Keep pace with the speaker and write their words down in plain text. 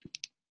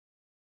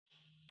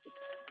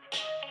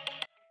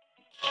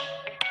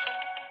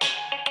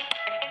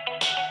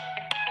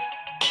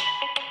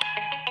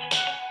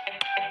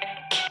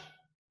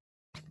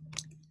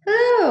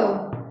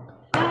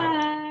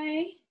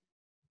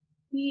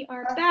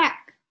are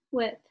back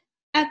with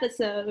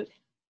episode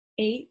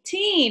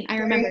 18. I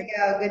There remembered. you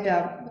go. Good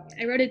job.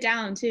 I wrote it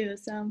down too,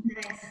 so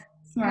Nice. proud of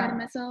Smart.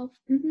 myself.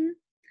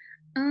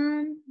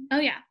 Oh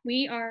yeah,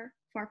 we are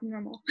far from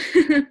normal.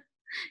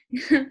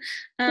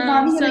 So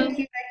Mommy had a So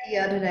cute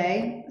idea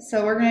today.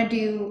 So we're gonna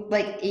do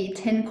like a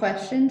 10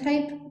 question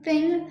type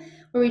thing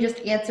where we just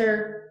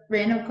answer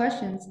random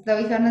questions that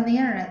we found on the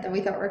internet that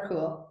we thought were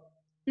cool.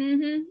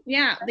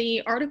 yeah,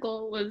 the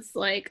article was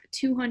like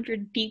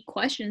 200 deep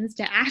questions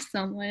to ask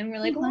someone, and we're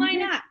like, why 200?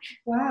 not?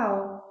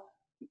 Wow.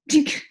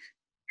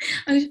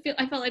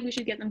 I felt like we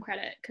should give them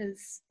credit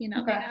because they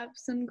Okay. have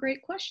some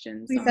great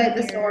questions We on cite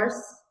the here.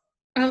 source.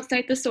 Oh,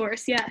 cite the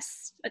source.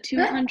 Yes, a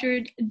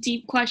 200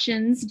 deep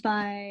questions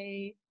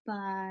by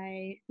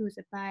who is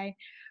it? By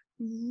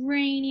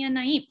Rania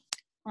Naeem.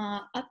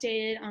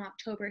 Updated on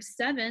October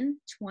 7,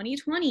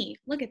 2020.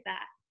 Look at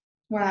that.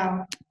 Wow.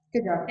 Wow.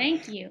 Good job.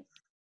 Thank you.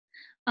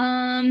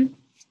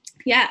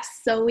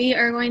 Yes. So we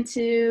are going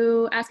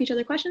to ask each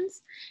other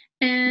questions,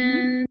 Mhm.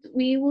 and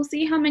we will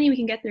see how many we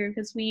can get through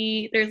because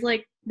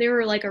there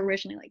were like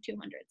originally like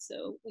 200,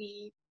 so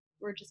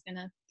we're just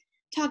gonna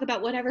talk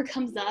about whatever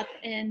comes up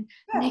and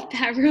make Yeah.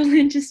 that real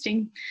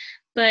interesting.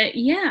 But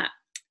yeah,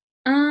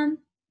 um,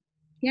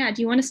 yeah.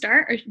 Do you want to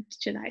start or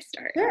should I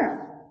start?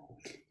 Sure.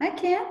 I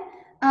can.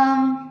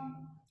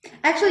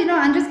 Actually, no,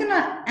 I'm just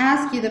gonna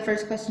ask you the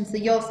first question so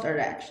you'll start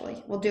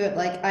actually. We'll do it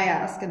like I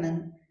ask and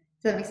then,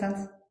 does that make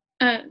sense?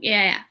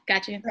 Yeah,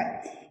 got you.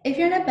 Okay. If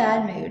you're in a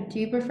bad mood, do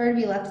you prefer to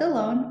be left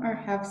alone or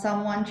have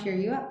someone cheer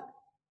you up?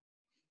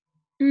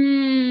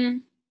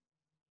 Mm,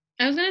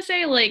 I was gonna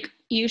say like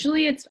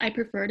usually it's I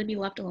prefer to be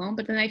left alone,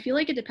 but then I feel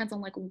like it depends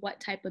on like what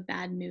type of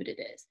bad mood it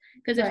is.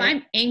 Because if Right.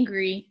 I'm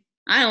angry,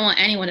 I don't want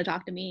anyone to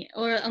talk to me,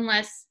 or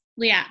unless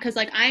yeah, because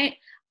like I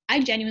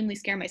genuinely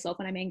scare myself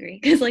when I'm angry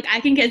because like I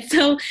can get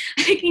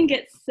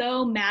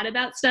so mad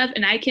about stuff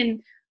and I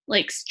can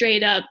like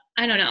straight up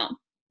I don't know.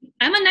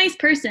 I'm a nice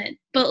person,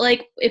 but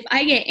like if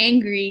I get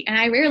angry, and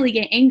I rarely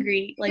get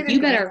angry, like Get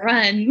you better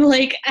aggressive. run.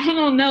 Like I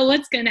don't know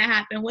what's gonna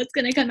happen, what's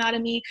gonna come out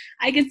of me.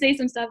 I could say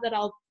some stuff that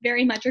I'll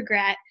very much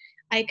regret.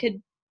 I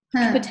could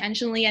Huh.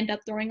 potentially end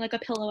up throwing like a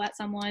pillow at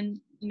someone,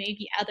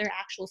 maybe other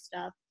actual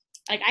stuff.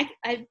 Like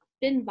I've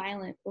been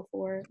violent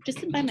before,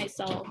 just by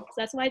myself. So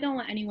that's why I don't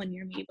want anyone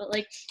near me. But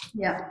like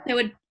Yeah. I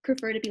would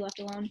prefer to be left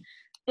alone.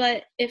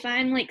 But if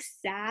I'm like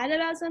sad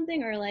about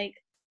something or like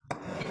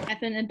I've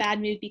been in a bad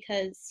mood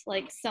because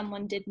like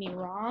someone did me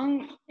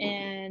wrong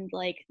and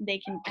like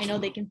I know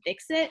they can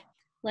fix it,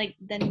 like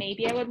then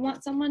maybe I would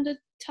want someone to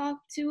talk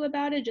to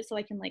about it just so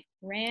I can like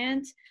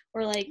rant.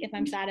 Or like if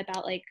I'm sad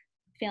about like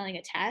failing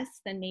a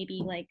test, then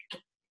maybe like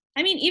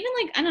I mean even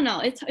like I don't know,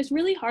 it's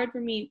really hard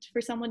for me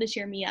for someone to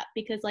cheer me up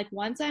because like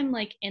once I'm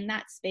like in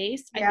that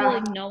space, I feel Yeah.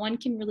 like no one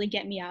can really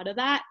get me out of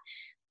that.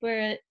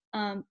 But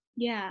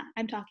yeah,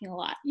 I'm talking a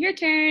lot. Your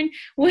turn.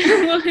 When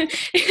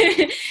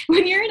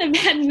you're in a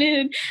bad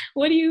mood,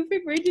 what do you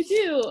prefer to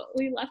do?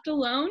 We left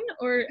alone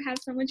or have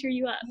someone cheer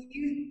you up?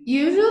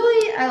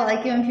 Usually I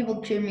like it when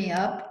people cheer me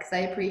up because I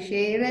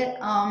appreciate it.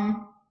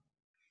 I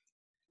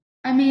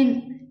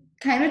mean,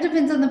 kind of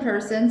depends on the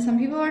person. Some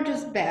people are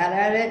just bad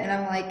at it and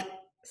I'm like,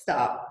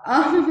 stop.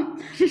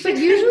 But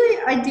usually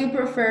I do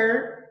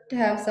prefer to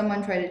have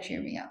someone try to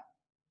cheer me up,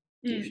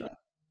 Mm, usually.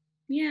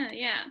 yeah,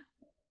 yeah,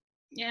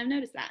 yeah. I've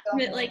noticed that.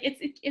 But like,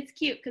 So, it's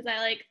cute because I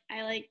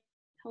like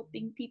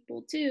helping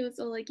people too.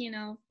 So like,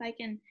 if I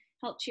can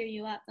help cheer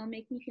you up, that'll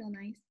make me feel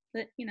nice.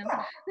 But yeah,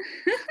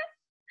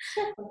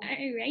 definitely.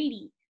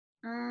 alrighty.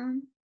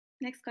 Um,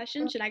 Next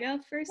question. Should I go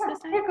first Yeah, this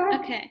time? yeah, go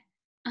ahead. Okay.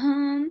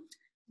 Um,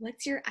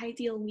 what's your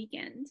ideal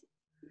weekend?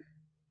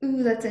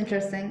 Ooh, that's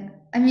interesting.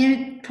 I mean,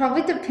 it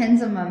probably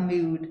depends on my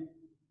mood.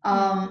 Mm.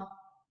 Um,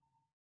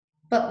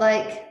 but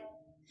like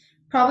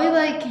probably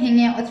like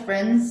hanging out with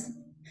friends.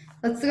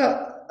 Let's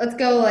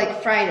go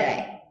like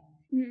Friday.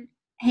 Mm.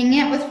 Hanging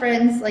out with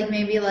friends, like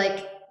maybe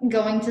like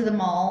going to the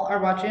mall or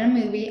watching a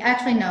movie.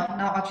 Actually, no,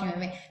 not watching a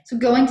movie. So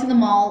going to the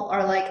mall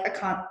or like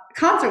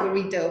concert would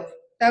be dope.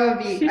 That would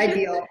be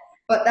ideal.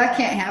 But that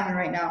can't happen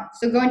right now.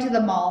 So going to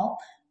the mall.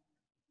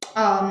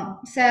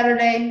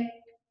 Saturday,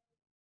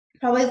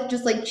 probably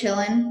just like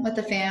chilling with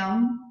the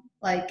fam,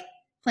 like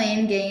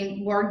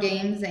playing board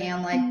games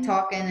and like Mm.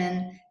 talking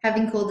and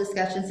having cool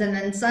discussions. And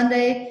then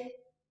Sunday,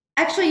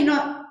 actually, you know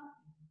what?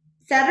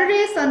 Saturday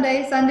is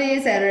Sunday, Sunday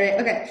is Saturday.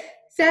 Okay.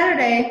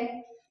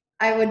 Saturday,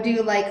 I would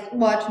do like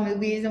watch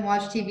movies and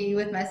watch TV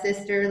with my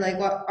sister, like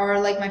what or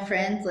like my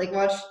friends, like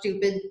watch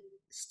stupid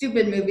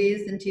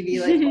movies and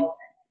TV like all.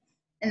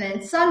 And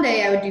then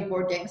Sunday I would do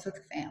board games with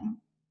the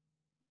fam.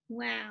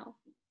 Wow.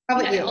 How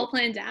You about got it you? all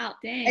planned out.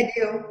 I Dang.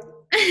 do.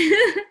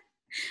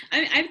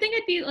 I think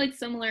I'd be like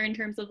similar in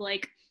terms of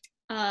like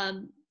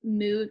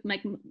mood,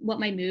 like what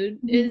my mood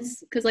Mhm. is.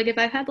 Because like if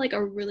I've had like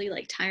a really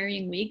like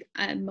tiring week,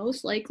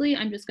 most likely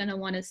I'm just gonna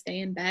want to stay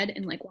in bed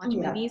and like Oh watch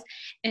yeah. movies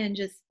and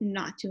just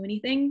not do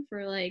anything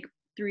for like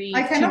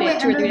I kind of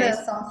went two or under three the days.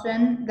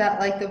 assumption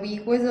that like the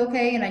week was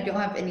okay and I don't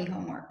have any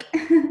homework.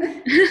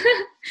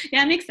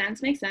 Yeah, makes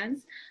sense. Makes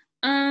sense.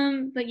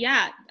 But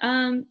yeah,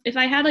 if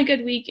I had a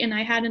good week and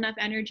I had enough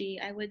energy,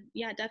 I would,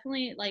 yeah,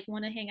 definitely like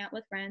want to hang out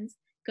with friends,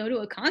 go to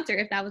a concert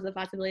if that was a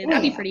possibility. Oh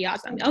That'd be yeah. pretty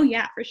awesome. Oh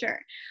yeah, for sure.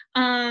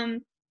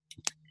 Um,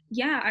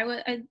 yeah,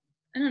 I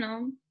don't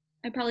know.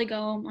 I'd probably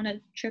go on a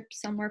trip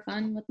somewhere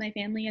fun with my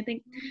family. I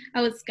think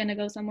I was gonna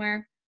go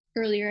somewhere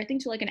earlier. I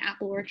think to like an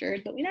apple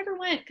orchard, but we never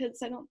went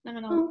because I don't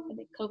know, Oh, I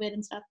think COVID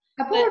and stuff.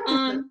 apple But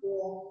orchards are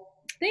cool.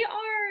 they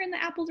are, and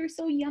the apples are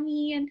so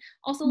yummy. And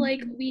also, like,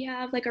 Mhm. we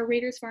have like our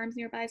Raiders farms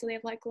nearby, so they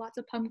have like lots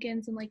of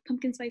pumpkins and like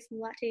pumpkin spice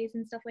lattes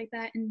and stuff like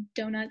that, and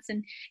donuts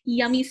and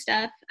yummy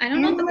stuff. I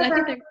don't know. And one I of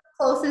think our they're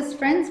closest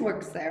friends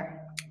works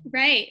there.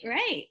 right.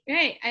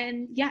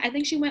 And yeah, I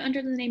think she went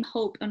under the name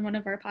Hope on one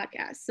of our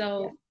podcasts,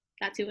 Yeah. so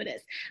that's who it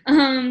is.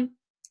 Um,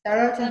 Shout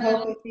out to but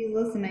Hope if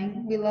you're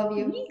listening. We love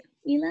you.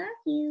 we love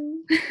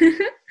you.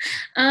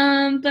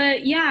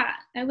 But yeah,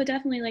 I would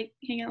definitely like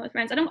hang out with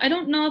friends. I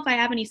don't know if I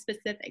have any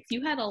specifics.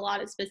 You had a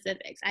lot of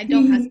specifics. I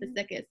don't have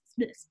specifics.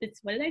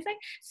 What did I say?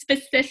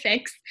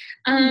 Specifics.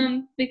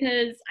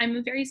 Because I'm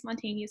a very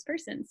spontaneous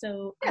person,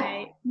 so Yeah,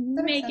 I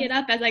that makes make it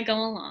sense. up as I go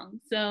along.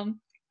 So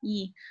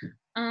yeah.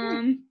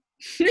 Hmm.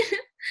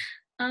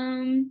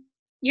 Um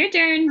your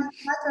turn.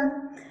 My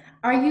turn.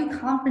 Are you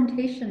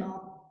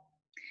confrontational?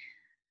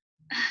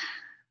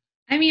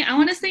 I mean, I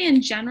want to say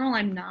in general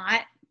I'm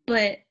not,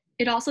 but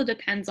it also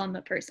depends on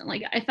the person.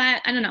 Like if I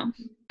don't know.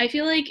 I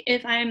feel like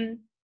if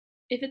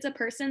it's a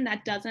person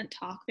that doesn't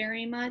talk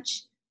very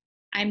much,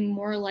 I'm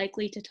more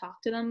likely to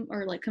talk to them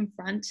or like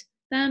confront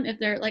them if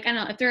they're like I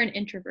don't know, if they're an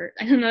introvert.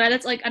 I don't know.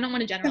 That's like I don't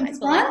want to generalize,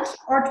 but like Confront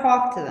or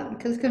talk to them?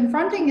 Because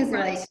confronting is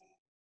like,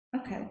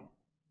 confront. okay.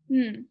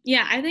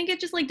 Yeah, I think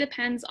it just like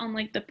depends on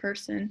like the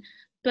person.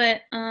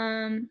 But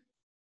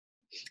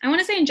I want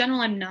to say in general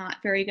I'm not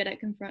very good at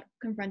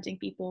confronting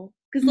people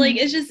because like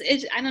Mhm.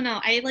 it's I don't know.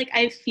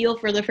 I feel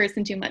for the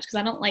person too much because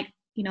I don't like,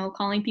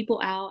 calling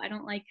people out. I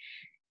don't like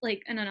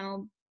I don't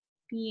know,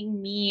 being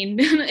mean.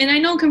 And I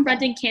know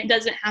confronting can't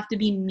doesn't have to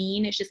be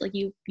mean. It's just like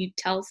you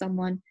tell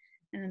someone,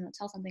 I don't know,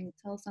 tell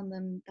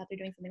someone that they're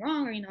doing something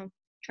wrong, or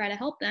try to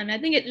help them. And I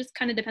think it just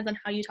kind of depends on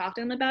how you talk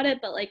to them about it.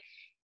 But like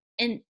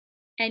in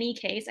any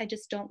case, I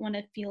just don't want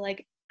to feel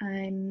like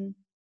I'm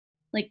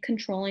like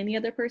controlling the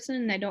other person,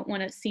 and I don't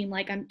want to seem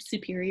like I'm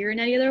superior in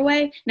any other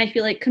way. And I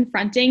feel like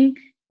confronting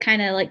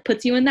kind of like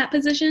puts you in that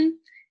position.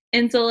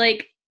 And so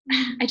like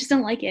I just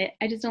don't like it.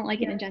 I just don't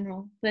like it Yeah. in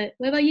general. But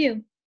what about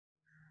you?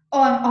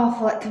 Oh, I'm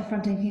awful at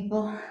confronting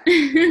people.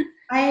 You've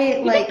I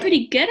been like,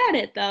 pretty good at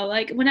it though.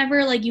 Like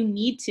whenever like you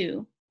need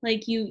to.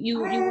 Like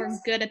you I, were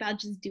good about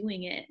just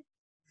doing it.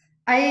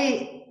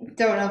 I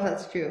don't know if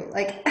that's true.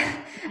 Like, I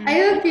Mm,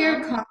 have a fear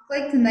well, of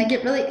conflict and I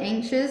get really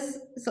anxious.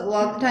 So a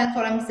lot of the mm, times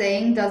what I'm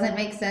saying doesn't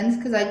make sense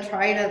because I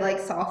try to like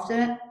soften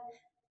it.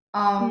 mm.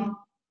 Um,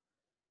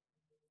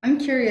 I'm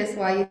curious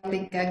why you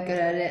think I'm good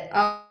at it.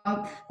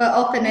 But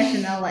I'll finish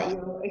and I'll let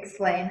you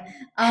explain.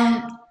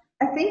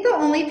 I think the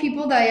only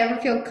people that I ever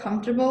feel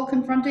comfortable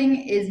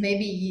confronting is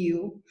maybe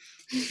you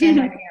and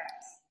my parents.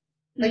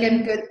 Like I'm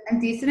Mm. good, I'm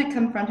decent at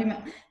confronting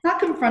not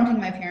confronting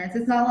my parents.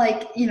 It's not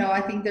like,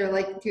 I think they're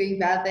like doing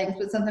bad things,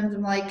 but sometimes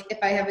I'm like, if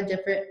I have a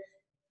different,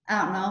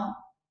 I don't know,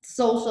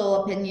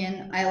 social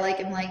opinion,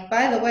 am like,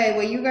 by the way,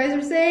 what you guys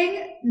are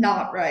saying,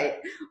 not right.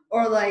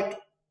 Or like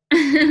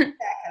that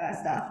kind of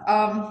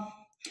stuff.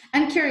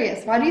 I'm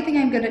curious, why do you think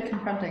I'm good at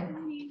confronting?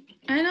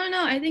 I don't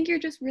know. I think you're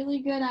just really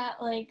good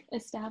at like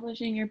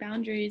establishing your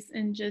boundaries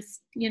and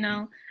just, I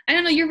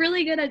don't know, you're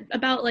really good at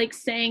about like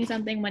saying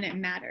something when it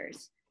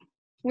matters.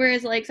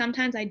 Whereas like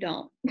sometimes I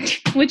don't,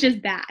 which is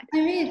bad.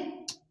 I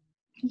mean,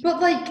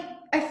 but like,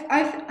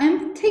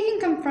 I'm taking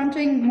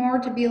confronting more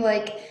to be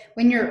like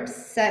when you're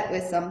upset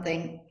with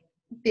something,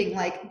 being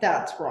like,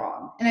 that's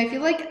wrong. And I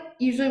feel like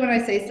usually when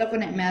I say stuff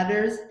when it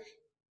matters,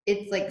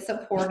 it's like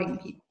supporting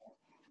people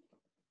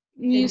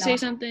You and say not.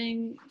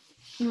 something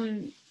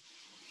mm,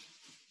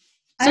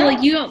 I so like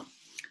don't, you don't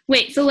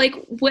wait, so like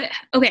what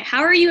okay,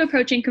 how are you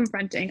approaching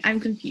confronting? I'm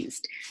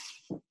confused.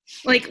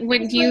 Like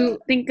when it's do like you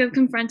think of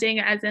confronting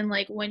as in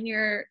like when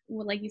you're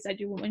like you said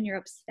you when you're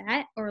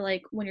upset or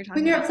like when you're when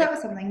talking you're about upset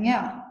like with something,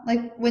 yeah.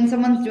 Like when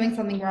someone's doing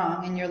something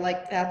wrong and you're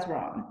like, that's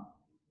wrong.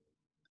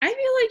 I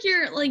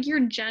feel like you're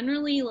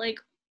generally like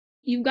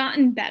you've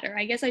gotten better.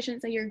 I guess I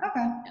shouldn't say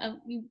Okay.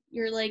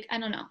 you're like I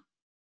don't know.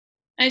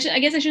 I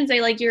guess I shouldn't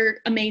say like you're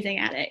amazing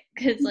at it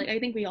because like I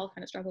think we all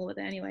kind of struggle with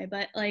it anyway.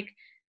 But like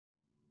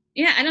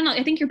yeah, I don't know.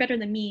 I think you're better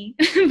than me,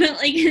 but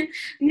like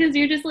because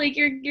you're just like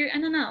you're I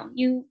don't know.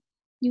 You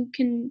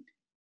can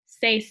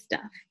say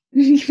stuff.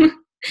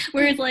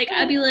 Whereas like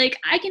I'd be like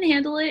I can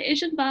handle it. It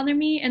shouldn't bother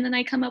me, and then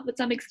I come up with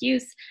some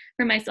excuse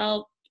for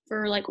myself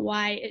for like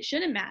why it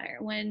shouldn't matter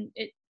when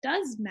it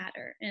does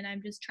matter, and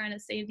I'm just trying to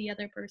save the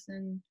other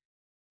person.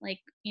 Like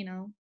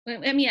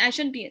I mean, I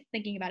shouldn't be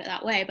thinking about it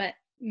that way, but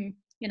you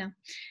know,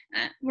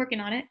 working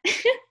on it.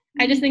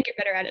 I just think you're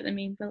better at it than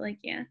me. But like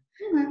yeah.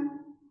 Okay.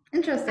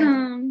 Interesting.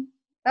 Um.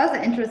 That was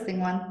an interesting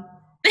one.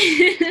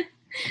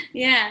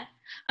 Yeah.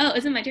 Oh,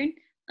 is it my turn?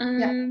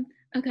 Yeah.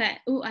 Okay.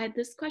 Oh,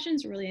 this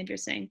question's really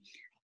interesting.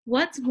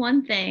 What's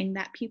one thing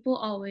that people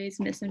always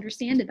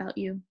misunderstand about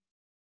you?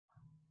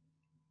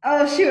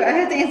 Oh shoot, I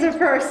have to answer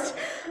first.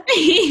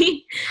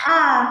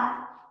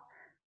 Ah,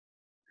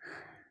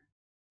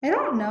 I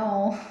don't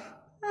know.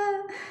 Uh,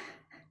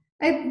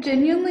 I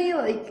genuinely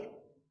like,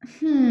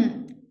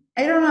 hmm,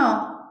 I don't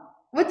know.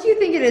 What do you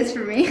think it is for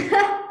me?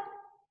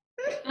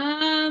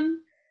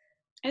 um,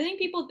 I think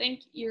people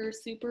think you're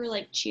super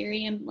like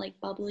cheery and like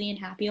bubbly and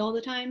happy all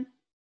the time.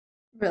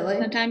 Really?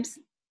 Sometimes,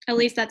 at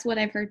least that's what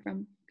I've heard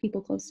from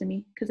people close to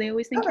me, because they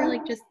always think you're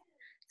like Okay. just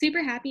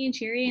super happy and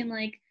cheery and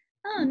like,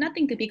 oh,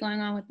 nothing could be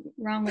going on with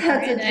wrong with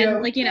That's a Miranda. And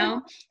joke. like,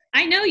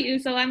 I know you,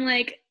 so I'm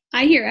like,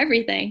 I hear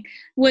everything,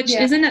 which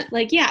Yeah, isn't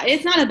like, yeah,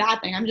 it's not a bad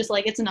thing. I'm just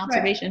like, it's an right.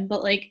 observation,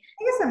 but like,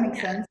 I guess that makes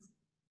yeah, sense.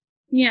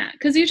 yeah,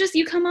 because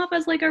you come off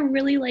as like a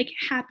really like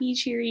happy,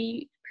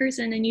 cheery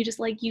person, and you just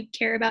like you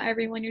care about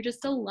everyone. You're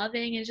just so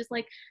loving, and it's just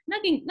like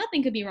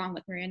nothing could be wrong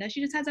with Miranda.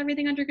 She just has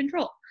everything under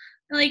control.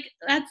 Like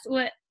that's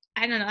what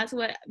I don't know. That's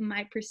what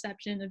my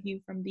perception of you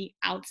from the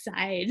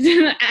outside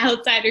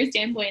outsider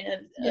standpoint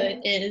Yeah.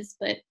 is.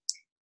 But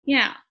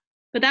yeah,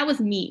 but that was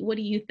me. What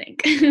do you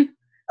think?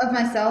 Of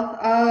myself.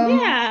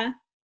 Yeah.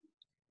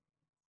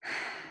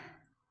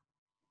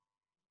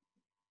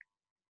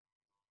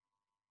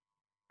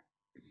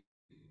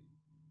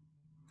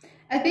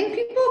 I think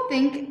people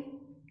think,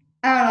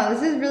 I don't know,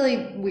 this is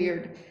really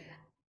weird.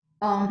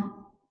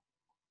 Um,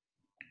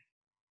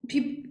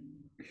 people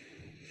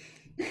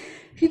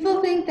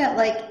people think that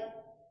like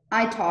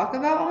I talk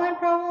about all my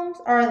problems,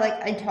 or like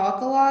I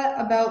talk a lot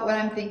about what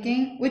I'm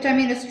thinking, which I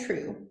mean is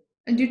true.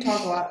 I do talk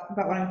a lot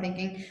about what I'm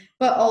thinking,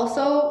 but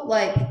also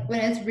like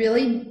when it's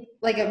really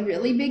like a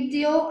really big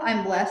deal,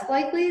 I'm less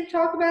likely to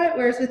talk about it.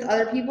 Whereas with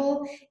other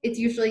people, it's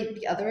usually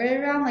the other way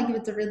around. Like if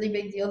it's a really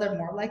big deal, they're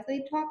more likely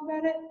to talk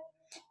about it.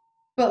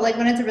 But like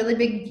when it's a really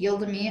big deal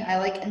to me, I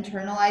like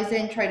internalize it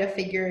and try to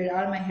figure it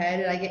out in my head,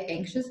 and I get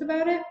anxious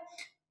about it.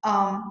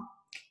 Um,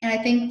 and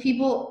I think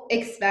people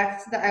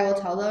expect that I will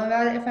tell them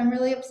about it if I'm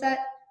really upset,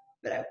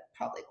 but I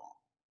probably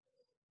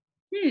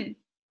won't. Hmm.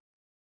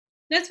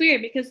 That's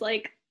weird because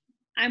like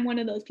I'm one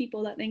of those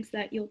people that thinks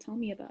that you'll tell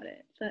me about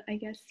it, but I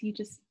guess you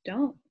just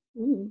don't.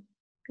 Ooh,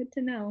 good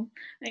to know.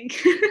 Like,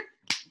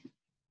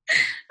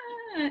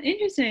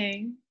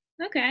 interesting.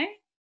 Okay,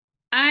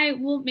 I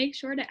will make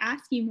sure to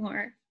ask you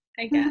more.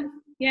 I guess.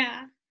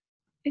 Yeah,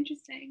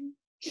 interesting.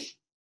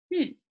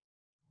 Hmm.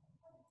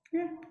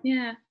 Yeah,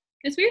 Yeah,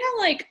 it's weird how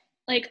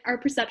like our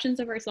perceptions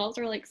of ourselves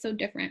are like so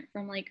different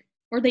from like,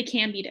 or they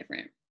can be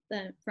different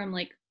than from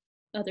like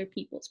other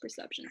people's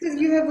perceptions of because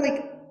us. you have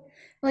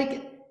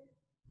like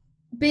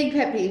big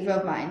pet peeve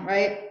of mine,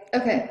 right?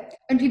 Okay,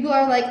 when people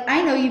are like,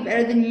 "I know you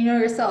better than you know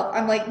yourself,"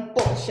 I'm like,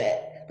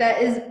 bullshit.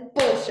 That is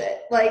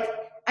bullshit. Like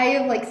I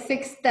have like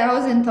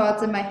 6,000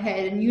 thoughts in my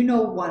head, and you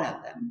know one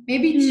of them,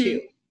 maybe Mm-hmm.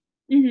 two.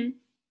 Mm-hmm.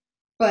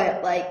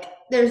 But like,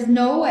 there's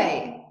no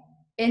way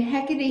in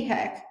heckety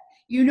heck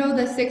you know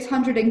the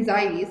 600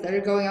 anxieties that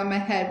are going on my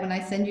head when I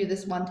send you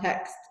this one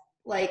text.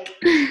 Like,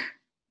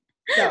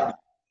 so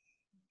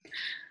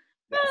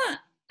yes.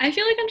 I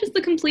feel like I'm just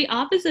the complete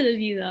opposite of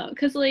you though,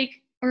 because like,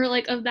 or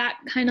like of that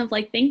kind of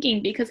like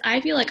thinking, because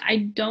I feel like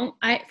I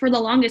for the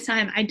longest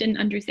time I didn't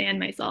understand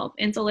myself,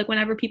 and so like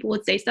whenever people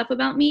would say stuff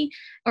about me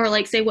or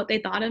like say what they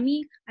thought of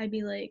me, I'd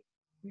be like,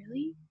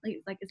 really,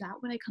 like is that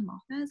what I come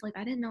off as? Like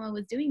I didn't know I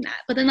was doing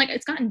that, but then like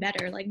it's gotten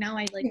better. Like now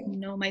I like Yeah,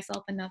 know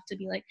myself enough to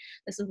be like,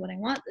 this is what I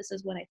want, this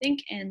is what I think,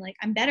 and like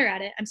I'm better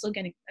at it. I'm still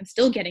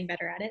getting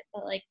better at it,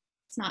 but like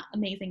it's not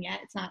amazing yet.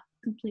 It's not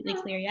completely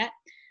clear yet,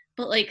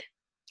 but like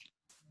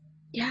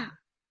yeah,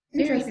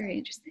 very, very interesting.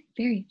 interesting.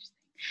 Very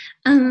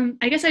interesting.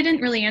 I guess I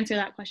didn't really answer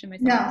that question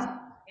myself. So No, I'll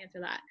answer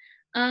that.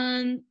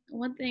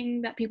 One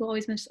thing that people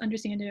always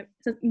misunderstand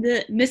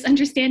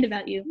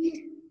about you.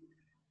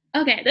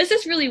 Okay, this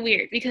is really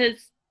weird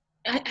because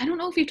I don't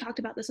know if we've talked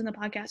about this in the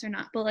podcast or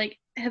not, but like,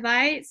 have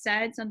I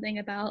said something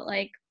about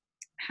like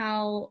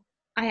how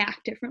I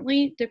act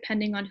differently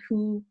depending on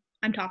who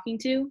I'm talking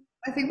to?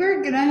 I think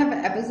we're gonna have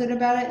an episode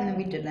about it, and then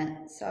we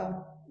didn't.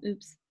 So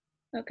Oops.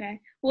 Okay.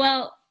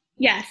 Well,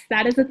 yes,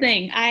 that is a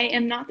thing. I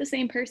am not the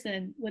same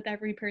person with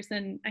every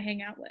person I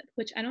hang out with,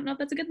 which I don't know if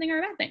that's a good thing or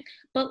a bad thing.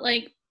 But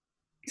like,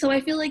 so I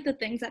feel like the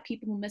things that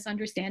people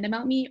misunderstand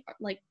about me, are,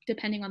 like,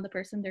 depending on the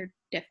person, they're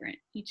different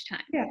each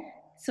time. yeah,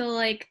 So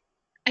like,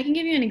 I can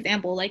give you an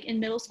example. Like in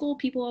middle school,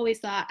 people always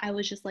thought I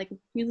was just like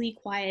really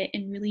quiet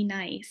and really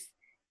nice,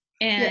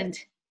 yeah. and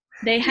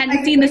they hadn't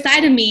I, seen the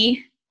side of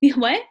me.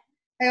 What?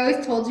 I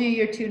always told you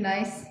you're too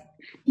nice.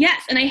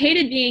 Yes, and I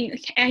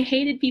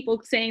hated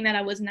people saying that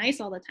I was nice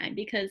all the time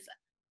because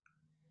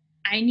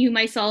I knew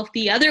myself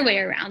the other way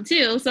around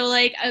too. So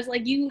like I was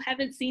like, you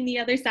haven't seen the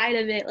other side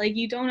of it. Like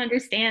you don't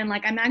understand.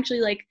 Like I'm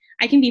actually like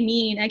I can be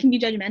mean, I can be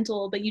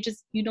judgmental, but you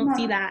don't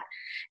see No, that.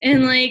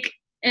 And like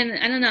and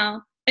I don't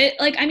know. It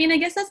like I mean I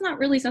guess that's not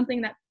really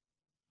something that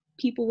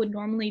people would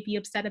normally be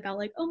upset about,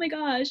 like, oh my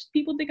gosh,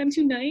 people think I'm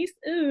too nice.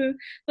 Ugh.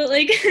 But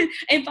like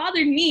it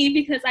bothered me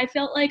because I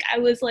felt like I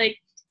was like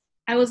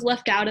I was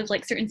left out of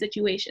like certain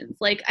situations.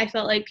 Like I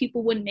felt like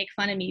people wouldn't make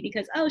fun of me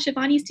because, oh,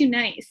 Shivani's too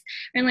nice.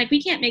 And like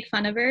we can't make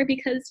fun of her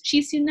because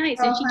she's too nice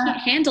and she can't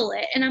handle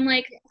it. And I'm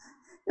like,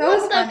 That what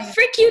was the funny.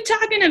 frick you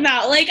talking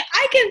about? Like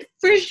I can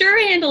for sure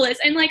handle this.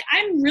 And like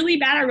I'm really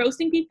bad at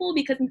roasting people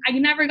because I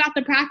never got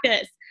the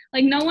practice.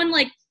 Like no one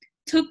like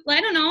took,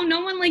 I don't know,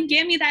 no one like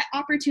gave me that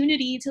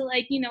opportunity to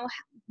like, you know,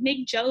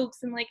 make jokes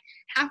and like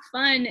have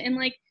fun. And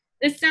like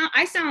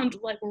I sound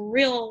like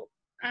real,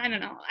 I don't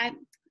know.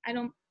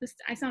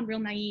 I sound real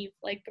naive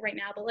like right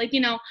now, but like,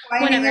 you know,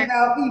 Whining whatever.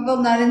 about people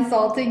not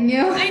insulting you.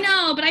 I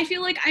know, but I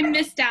feel like I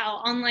missed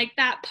out on like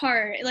that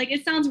part. Like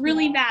it sounds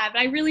really bad,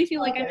 but I really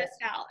feel like I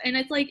missed out. And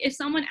it's like if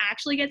someone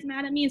actually gets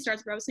mad at me and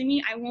starts roasting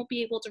me, I won't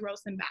be able to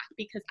roast them back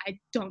because I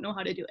don't know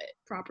how to do it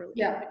properly.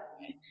 Yeah.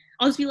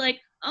 I'll just be like,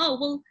 oh,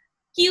 well,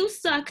 you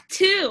suck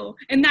too.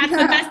 And that's the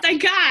best I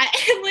got.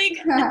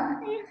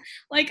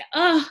 like,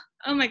 oh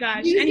my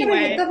gosh. You just gotta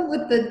hit Anyway. them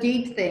with the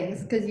deep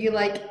things because you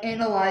like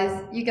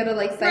analyze, you gotta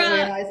like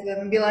psychoanalyze them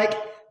and be like,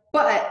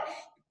 but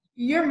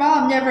your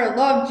mom never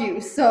loved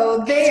you,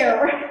 so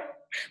there.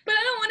 But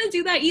I don't want to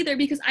do that either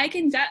because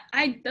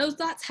those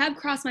thoughts have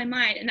crossed my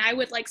mind and I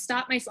would like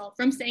stop myself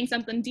from saying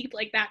something deep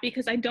like that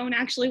because I don't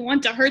actually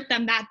want to hurt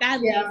them that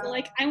badly. Yeah. So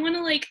like I want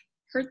to like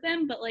hurt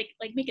them, but like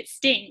make it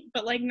sting,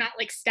 but like not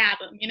like stab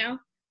them, you know?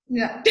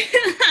 Yeah.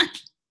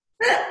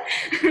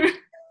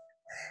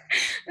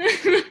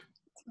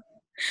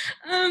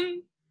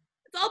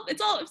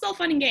 It's all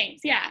fun and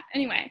games. Yeah.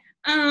 Anyway,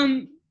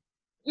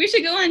 we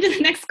should go on to the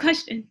next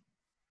question.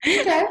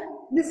 Okay.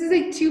 This is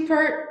a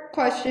two-part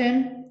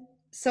question.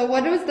 So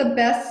what was the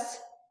best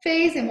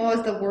phase and what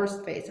was the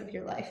worst phase of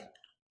your life?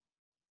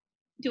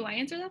 Do I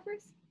answer that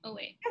first? Oh,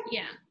 wait.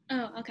 Yeah.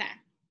 Oh, okay.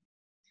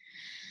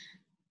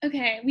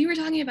 Okay, we were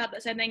talking about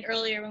this, I think,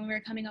 earlier when we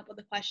were coming up with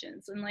the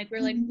questions. And, like,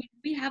 we're like,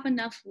 we have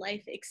enough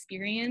life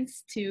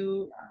experience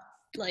to,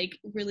 like,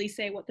 really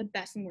say what the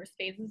best and worst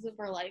phases of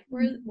our life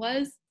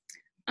was.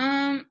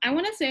 I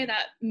want to say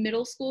that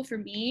middle school for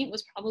me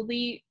was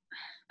probably,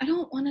 I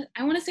want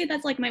to say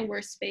that's, like, my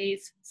worst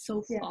phase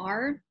so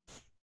far.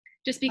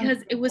 Just because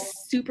it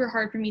was super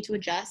hard for me to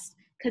adjust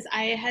because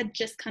I had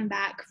just come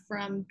back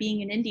from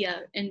being in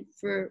India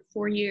for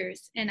 4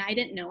 years and I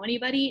didn't know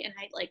anybody and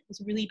I like was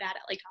really bad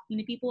at like talking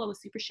to people. I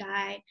was super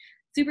shy,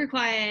 super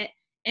quiet.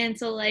 And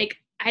so like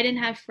I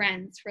didn't have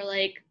friends for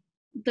like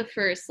the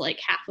first like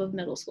half of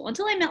middle school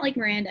until I met like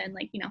Miranda and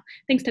like, you know,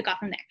 things took off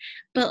from there.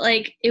 But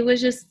like it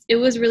was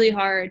really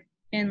hard.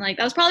 And like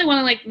that was probably one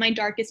of like my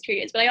darkest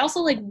periods. But I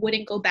also like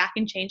wouldn't go back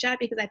and change that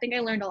because I think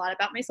I learned a lot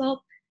about myself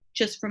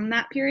just from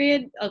that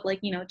period of like,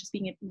 you know, just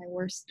being in my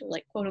worst,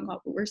 like quote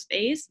unquote worst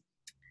phase.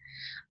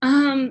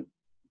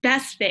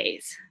 Best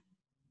phase.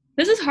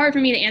 This is hard for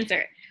me to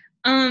answer.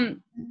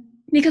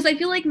 Because I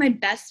feel like my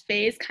best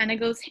phase kind of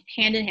goes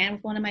hand in hand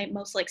with one of my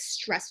most like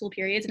stressful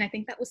periods. And I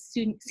think that was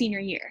senior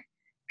year.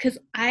 Cause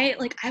I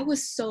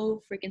was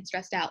so freaking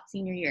stressed out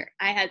senior year.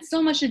 I had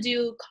so much to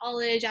do,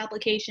 college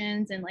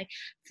applications and like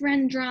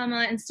friend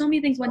drama and so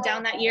many things went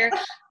down that year.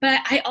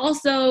 But I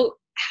also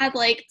had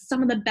like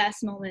some of the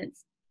best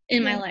moments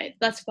in my life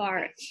thus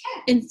far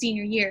in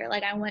senior year.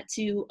 Like I went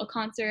to a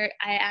concert.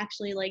 I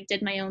actually like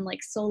did my own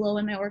like solo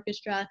in my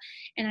orchestra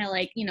and I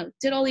like, you know,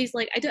 did all these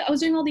like I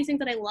was doing all these things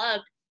that I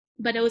loved,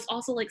 but it was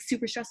also like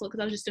super stressful because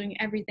I was just doing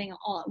everything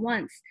all at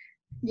once.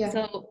 Yeah.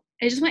 So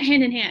it just went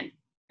hand in hand.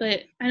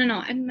 But I don't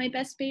know. My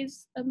best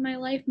phase of my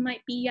life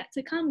might be yet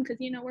to come because,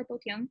 you know, we're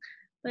both young.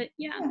 But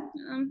yeah.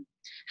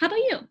 How about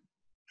you?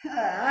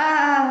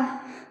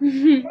 I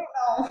don't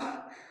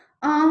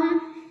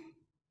know.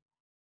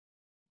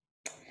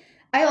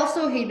 I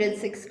also hated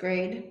 6th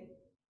grade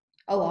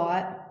a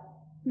lot.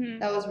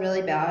 That was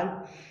really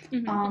bad.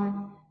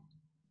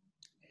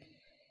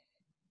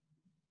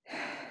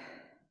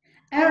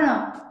 I don't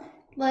know.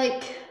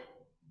 Like,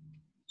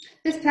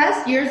 this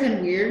past year's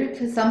been weird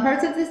because some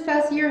parts of this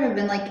past year have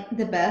been like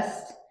the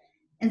best,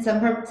 and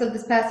some parts of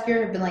this past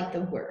year have been like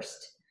the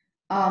worst.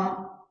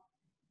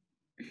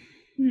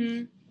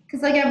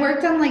 Because like I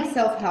worked on like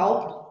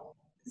self-help,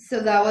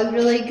 so that was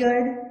really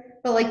good.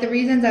 But like the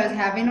reasons I was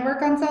having to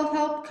work on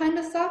self-help kind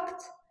of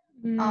sucked.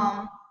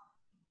 There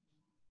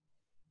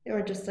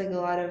were just like a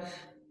lot of,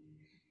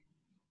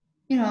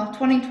 you know,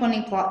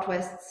 2020 plot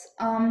twists.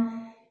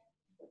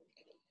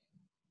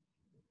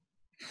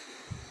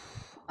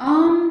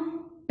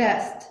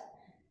 Best.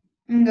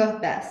 I'm gonna go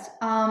with best.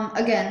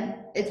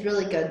 Again, it's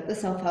really good. The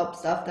self-help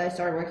stuff that I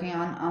started working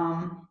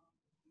on,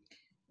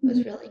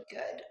 was really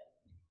good.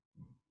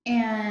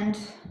 And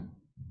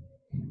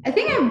I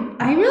think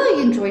I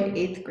really enjoyed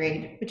 8th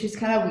grade, which is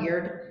kind of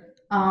weird.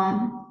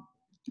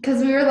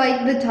 Because we were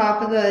like the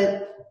top of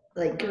the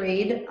like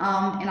grade,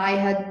 and I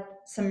had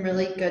some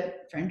really good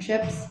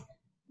friendships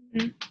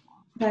that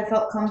I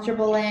felt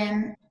comfortable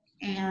in,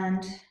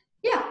 and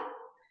yeah.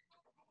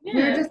 We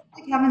were just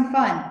like having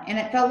fun, and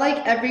it felt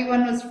like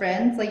everyone was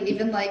friends. Like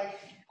even like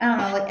I don't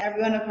know, like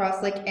everyone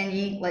across like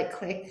any like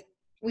clique,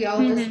 we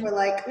all just were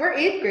like, we're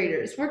 8th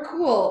graders, we're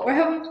cool, we're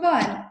having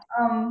fun.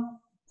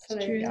 So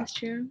That's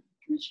true.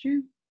 That's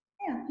true.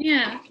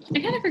 Yeah. I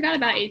kind of forgot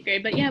about 8th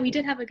grade, but yeah, we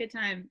did have a good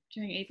time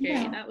during 8th grade.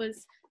 Yeah. That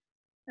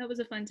was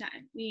a fun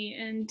time.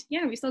 We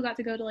still got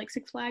to go to like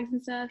Six Flags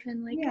and stuff,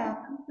 and like Yeah.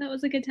 that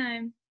was a good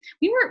time.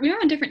 We were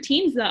on different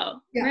teams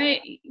though, Yeah.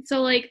 right?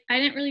 So like I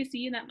didn't really see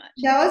you that much.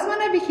 That was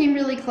when I became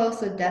really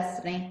close with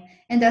Destiny.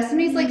 And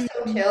Destiny's like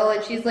so chill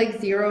and she's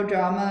like zero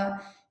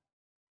drama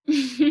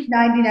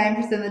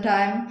 99% of the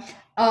time.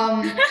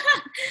 I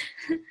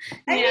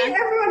Yeah. mean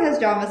everyone has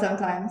drama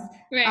sometimes.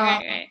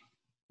 Right.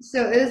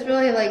 So it was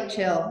really like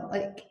chill.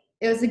 Like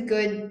it was a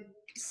good,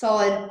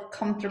 solid,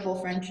 comfortable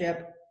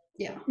friendship.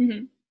 Yeah.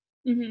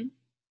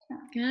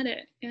 Got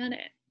it. All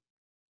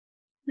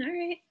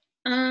right.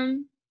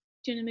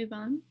 Do you want to move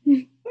on?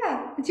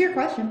 Yeah, it's your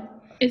question.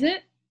 Is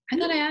it? I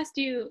thought I asked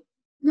you.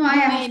 No, I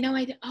asked. Wait, no,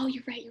 I did. Oh,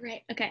 you're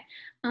right. Okay.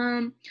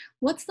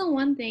 What's the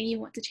one thing you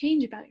want to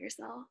change about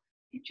yourself?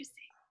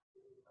 Interesting.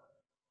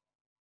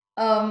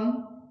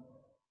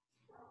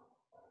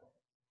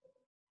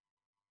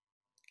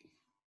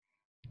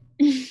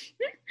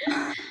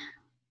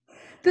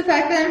 The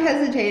fact that I'm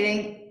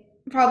hesitating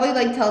probably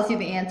like tells you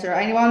the answer.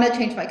 I want to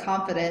change my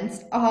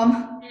confidence.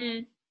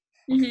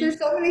 There's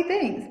so many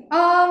things.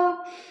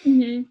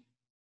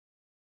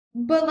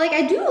 But like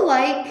I do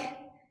like,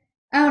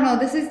 I don't know,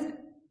 this is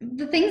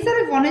the things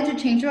that I've wanted to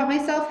change about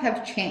myself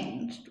have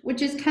changed,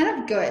 which is kind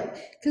of good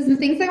because the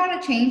things I want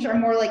to change are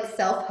more like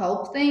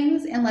self-help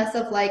things and less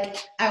of like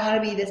I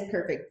want to be this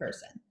perfect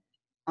person.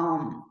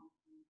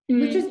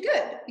 Which is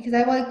good because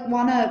I like I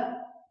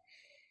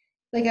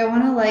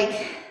want to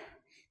like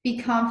be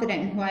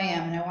confident in who I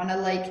am and I want to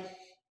like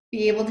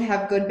be able to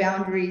have good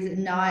boundaries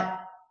and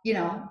not,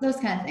 those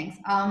kind of things.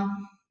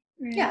 Right.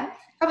 Yeah.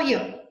 How about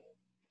you?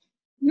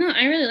 No,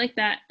 I really like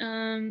that.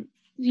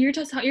 You're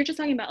just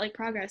talking about like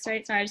progress,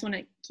 right? Sorry, I just want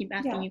to keep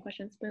asking you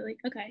questions, but like,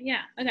 okay.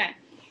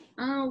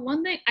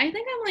 One thing I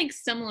think I'm like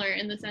similar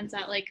in the sense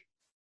that like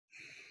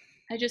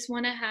I just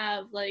want to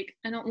have like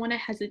I don't want to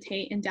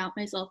hesitate and doubt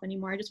myself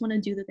anymore. I just want to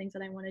do the things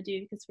that I want to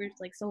do because for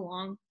like so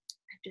long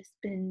I've just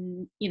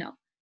been,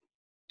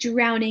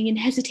 drowning in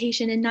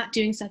hesitation and not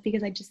doing stuff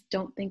because I just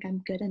don't think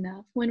I'm good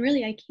enough. When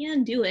really I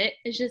can do it.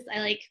 It's just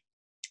I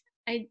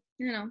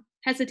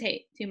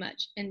hesitate too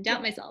much and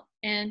doubt myself.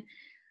 And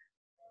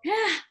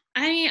yeah,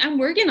 I'm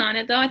working on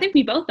it though. I think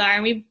we both are,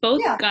 and we've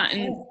both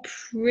gotten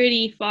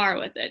pretty far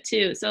with it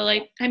too. So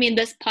like, I mean,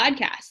 this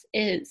podcast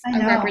is a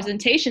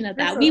representation of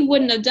that. We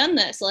wouldn't have done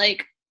this.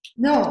 Like,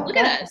 no, look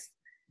at us.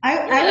 I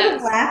would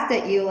have laughed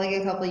at you like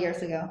a couple of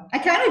years ago. I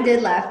kind of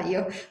did laugh at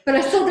you, but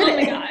I still did it. Oh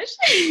my gosh.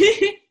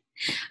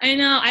 I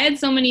know. I had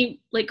so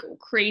many like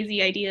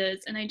crazy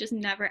ideas and I just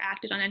never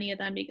acted on any of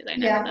them because I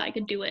never thought I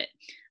could do it.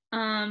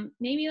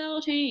 Maybe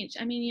that'll change.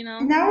 I mean,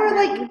 And now we're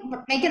like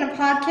making a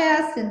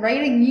podcast and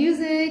writing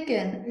music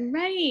and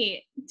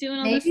doing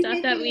all this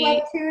stuff that we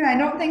webtoon. I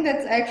don't think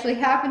that's actually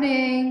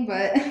happening,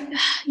 but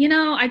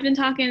I've been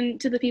talking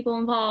to the people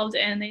involved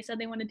and they said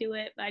they want to do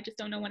it, but I just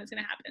don't know when it's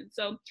going to happen.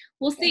 So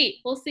we'll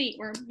see.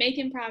 We're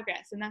making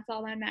progress and that's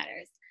all that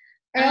matters.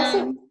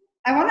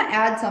 I want to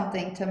add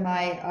something to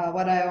my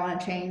what I want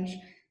to change.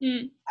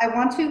 I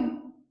want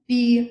to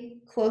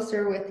be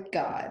closer with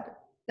God.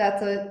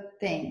 That's a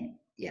thing.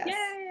 Yes.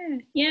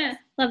 Yeah.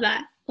 Love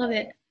that. Love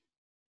it.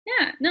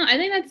 Yeah. No, I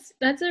think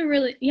that's a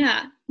really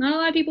not a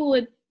lot of people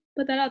would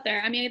put that out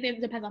there. I mean, I think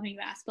it depends on who you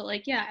ask, but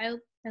like I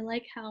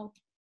like how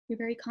you're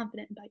very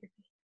confident about your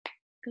faith.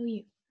 Go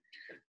you.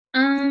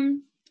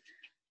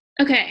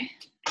 Okay.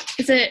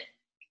 Is it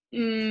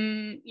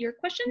your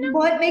question now?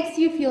 What makes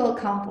you feel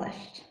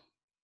accomplished?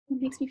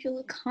 What makes me feel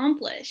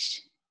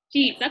accomplished?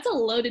 Geez, that's a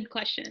loaded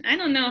question. I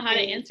don't know how to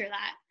answer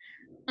that.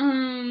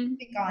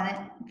 Think on it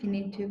if you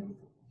need to.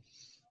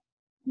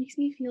 Makes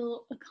me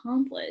feel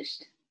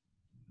accomplished.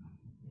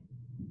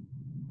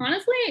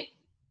 Honestly,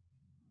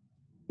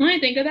 when I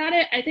think about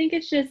it, I think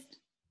it's just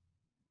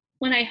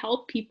when I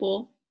help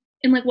people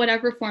in like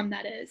whatever form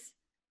that is.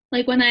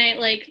 Like when I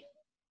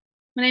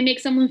make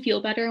someone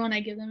feel better, when I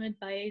give them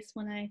advice,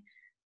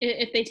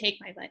 if they take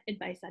my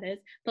advice, that is,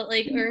 but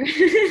like, or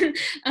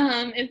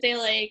if they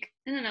like,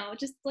 I don't know,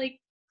 just like,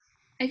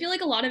 I feel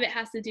like a lot of it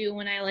has to do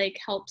when I like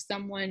help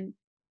someone,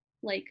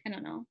 like, I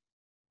don't know,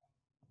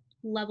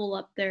 level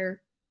up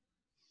their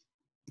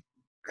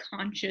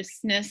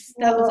consciousness.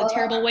 That was a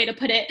terrible way to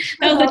put it.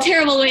 I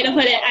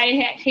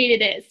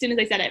hated it as soon as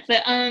I said it,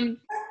 but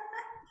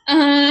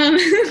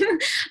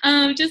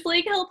just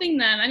like helping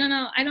them. I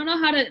don't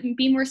know how to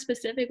be more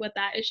specific with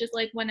that. It's just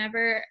like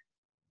whenever,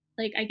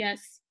 like, I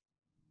guess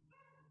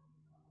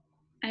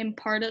I'm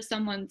part of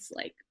someone's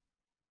like,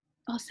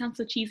 oh, it sounds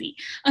so cheesy.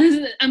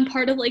 I'm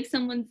part of like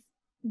someone's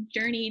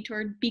journey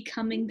toward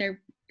becoming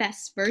their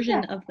best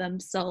version of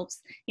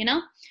themselves,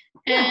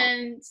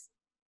 And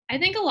I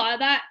think a lot of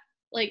that,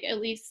 like at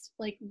least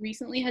like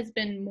recently, has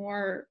been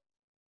more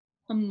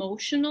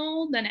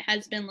emotional than it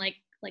has been like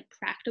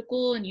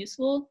practical and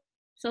useful.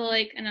 So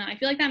like, I don't know, I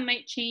feel like that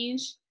might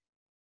change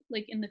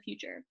like in the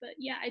future. But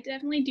yeah, I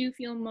definitely do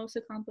feel most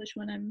accomplished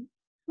when I'm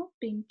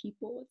helping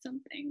people with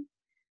something.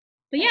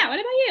 But yeah, what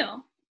about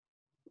you?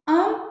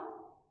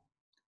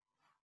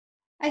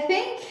 I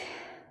think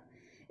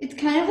It's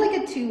kind of like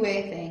a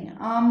two-way thing.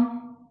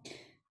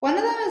 One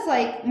of them is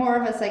like more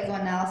of a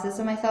psychoanalysis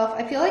of myself.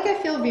 I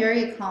feel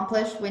very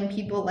accomplished when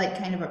people like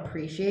kind of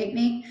appreciate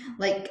me,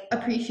 like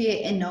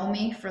appreciate and know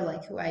me for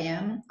like who I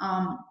am.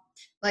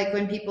 Like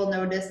when people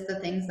notice the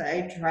things that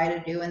I try to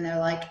do and they're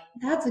like,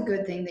 that's a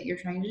good thing that you're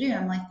trying to do.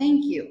 I'm like,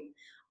 thank you.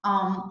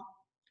 Um,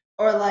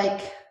 or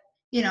like,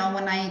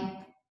 when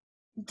I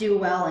do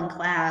well in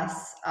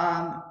class,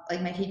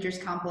 like my teachers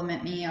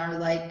compliment me or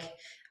like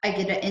I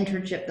get an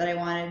internship that I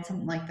wanted,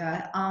 something like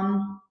that.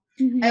 I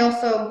Mm-hmm.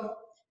 also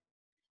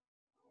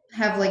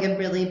have like a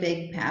really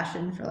big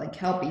passion for like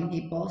helping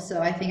people.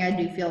 So I think I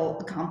do feel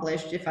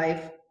accomplished if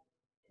I've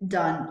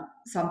done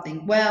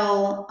something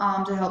well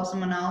to help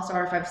someone else,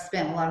 or if I've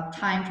spent a lot of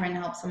time trying to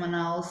help someone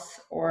else,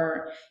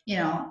 or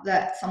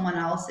that someone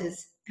else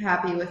is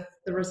happy with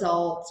the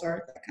results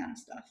or that kind of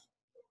stuff.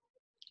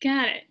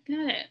 Got it.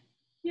 Got it.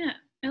 Yeah,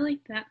 I like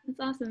that. That's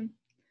awesome.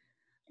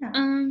 Yeah.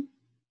 Um,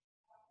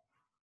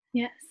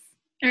 yes.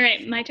 All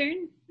right, my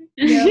turn.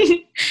 Yep.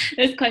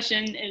 This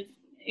question is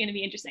going to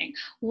be interesting.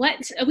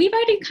 We've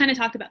already kind of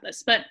talked about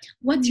this, but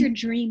what's your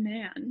dream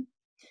man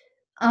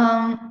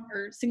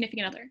or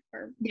significant other,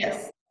 or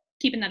Yes.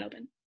 keeping that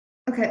open?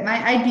 Okay,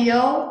 my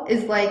ideal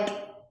is like,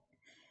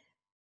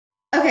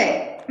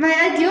 okay, my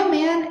ideal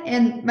man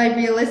and my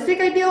realistic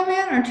ideal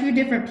man are two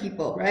different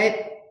people,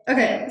 right?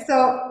 Okay,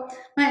 so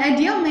my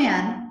ideal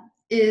man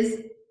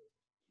is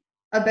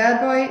a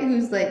bad boy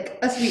who's like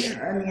a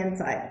sweetheart on the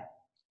inside,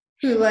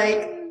 who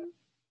like,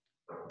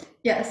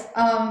 yes,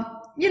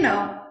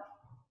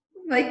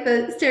 like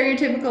the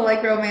stereotypical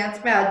like romance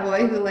bad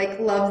boy who like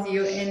loves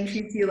you and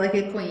treats you like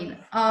a queen.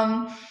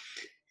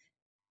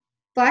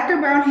 Black or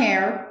brown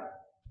hair,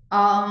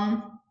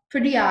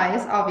 pretty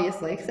eyes,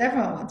 obviously, because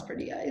everyone wants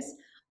pretty eyes.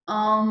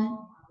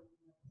 Um,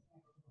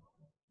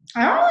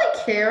 I don't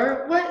really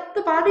care what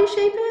the body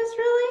shape is,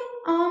 really.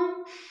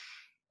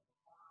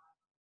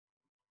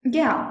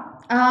 Yeah.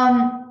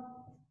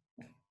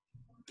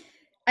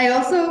 I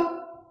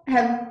also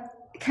have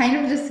kind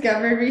of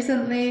discovered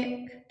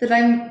recently that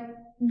I'm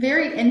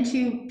very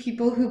into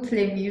people who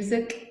play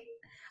music.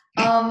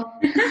 Um,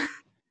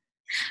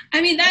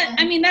 I mean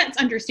that's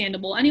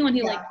understandable. Anyone who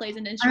yeah, like plays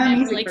an I'm a instrument or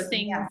music like person.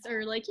 Yeah, sings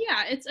or like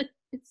it's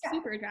yeah,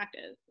 super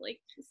attractive. Like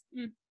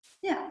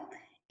yeah.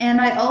 And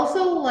I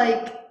also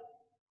like.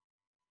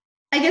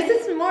 I guess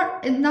it's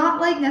not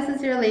like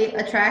necessarily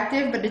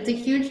attractive, but it's a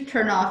huge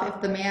turnoff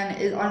if the man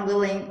is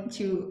unwilling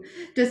to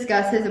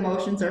discuss his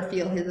emotions or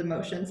feel his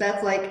emotions.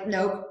 That's like,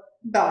 nope,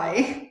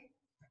 bye.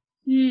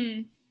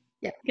 hmm.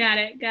 Yeah. Got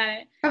it. Got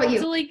it. How about you?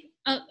 So like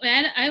I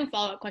have a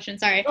follow-up question.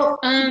 Sorry. Oh,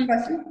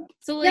 question?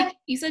 So Yeah. like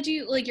you said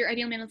you like your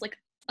ideal man is like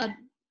a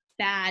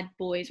bad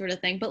boy sort of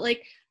thing, but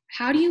like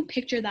how do you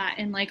picture that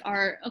in like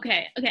our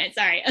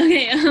sorry.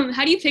 Okay,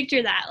 how do you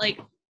picture that like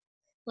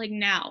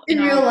now in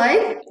In our real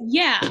life?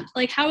 yeah,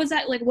 like how is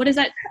that like what is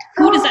that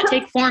who does that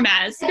take form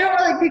as? I don't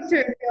really picture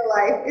it in real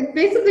life. It's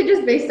basically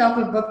just based off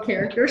of book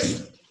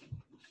characters.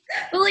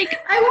 But like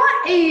I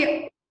want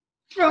a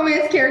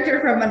romance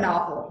character from a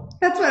novel.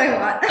 That's what I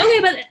want. okay,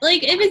 but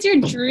like if it's your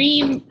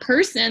dream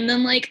person,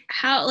 then like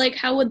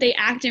how would they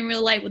act in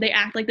real life? Would they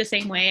act like the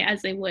same way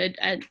as they would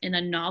in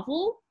a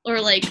novel,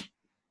 or like like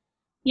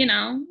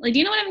do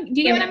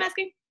you get what I'm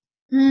asking?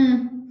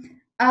 Hmm.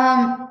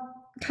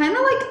 Kind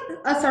of like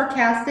a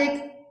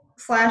sarcastic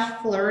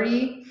slash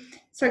flirty,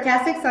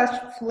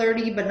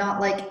 but not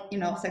like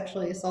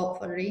sexually assault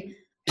flirty.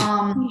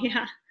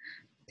 Yeah.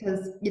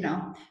 Because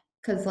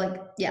because like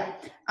yeah,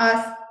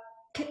 uh,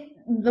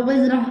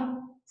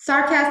 the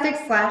sarcastic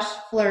slash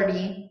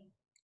flirty.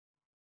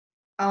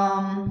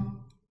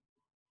 Um,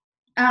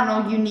 I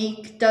don't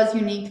know, does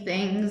unique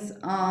things.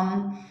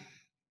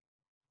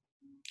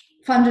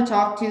 Fun to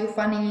talk to,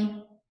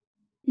 funny.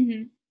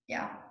 Mm-hmm.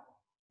 Yeah.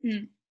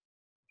 Mm.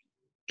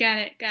 Got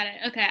it. Got it.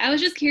 Okay. I was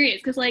just curious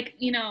because, like,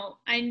 I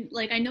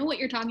know what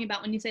you're talking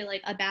about when you say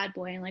like a bad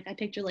boy, and like I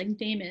picture like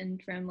Damon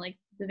from like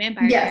the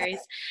Vampire Yes, Diaries,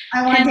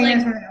 I want and Damon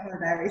like from Vampire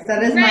Diaries.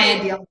 That is my right,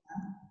 ideal.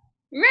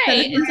 That is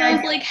right. And so I my was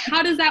ideal. like,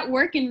 how does that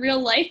work in real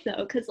life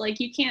though? Because like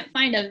you can't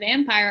find a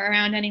vampire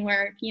around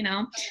anywhere.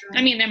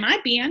 I mean, there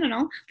might be. I don't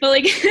know, but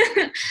like,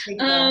 So.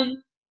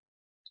 um,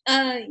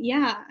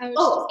 yeah. I was just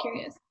Oh,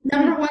 curious.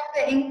 number one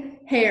thing,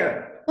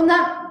 hair. Well,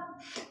 not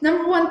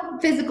number one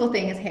physical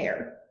thing is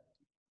hair.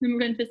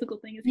 Number one physical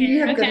thing is You need to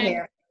hair. have good Okay.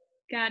 hair.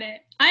 Got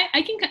it.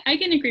 I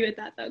can agree with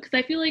that though, because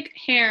I feel like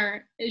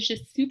hair is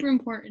just super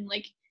important.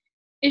 Like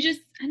it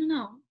just I don't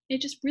know.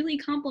 It just really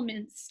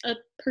complements a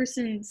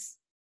person's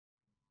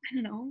I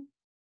don't know.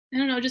 I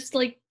don't know, just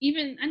like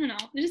even I don't know.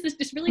 It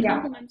just really Yeah.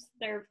 complements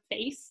their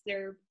face,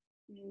 their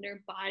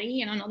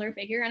body, and I don't know, their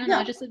figure. I don't know.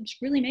 Yeah. It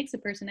just really makes a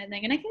person, I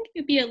think. And I think it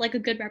would be like a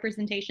good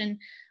representation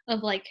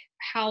of like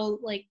how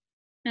like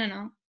I don't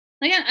know.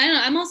 Like I don't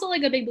know. I'm also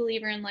like a big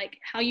believer in like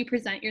how you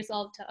present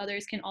yourself to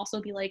others can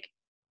also be like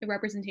a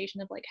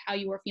representation of like how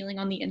you are feeling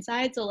on the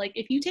inside. So like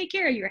if you take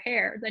care of your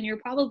hair, then you're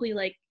probably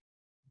like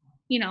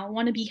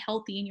want to be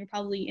healthy and you're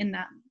probably in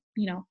that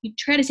you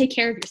try to take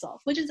care of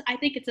yourself, which is I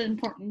think it's an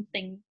important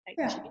thing that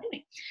you Yeah. should be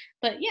doing.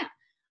 But yeah,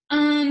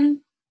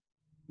 um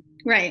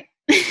Right.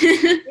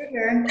 Your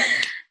turn.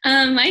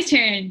 My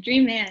turn.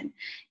 Dream man.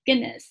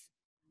 Goodness.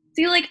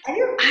 See, like, I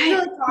don't I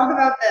usually talk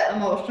about the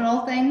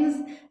emotional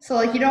things, so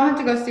like you don't have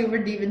to go super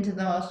deep into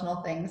the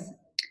emotional things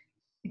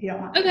if you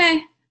don't want to.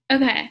 okay,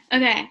 okay.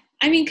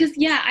 I mean, cause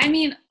yeah, I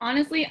mean,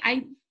 honestly,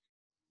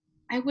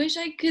 I wish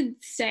I could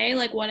say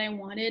like what I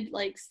wanted,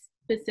 like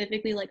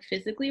specifically, like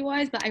physically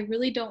wise, but I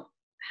really don't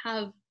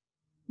have.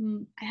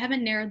 I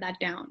haven't narrowed that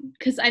down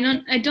because I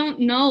don't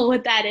know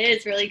what that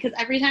is really. Because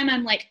every time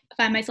I'm like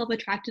find myself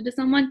attracted to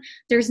someone,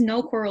 there's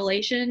no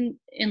correlation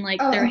in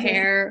like Oh, their interesting.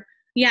 hair,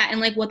 yeah, and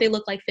like what they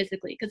look like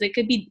physically. Because it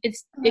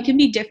Okay. can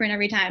be different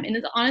every time, and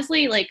it's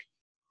honestly like,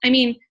 I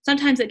mean,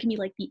 sometimes it can be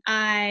like the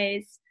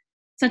eyes,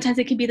 sometimes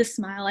it can be the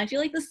smile. I feel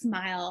like the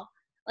smile,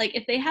 like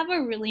if they have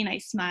a really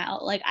nice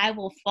smile, like I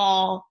will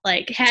fall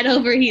like head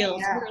over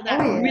heels Yeah. for Oh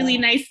that really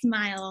yeah. nice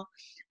smile.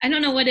 I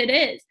don't know what it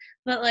is,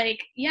 but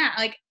like yeah,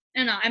 like I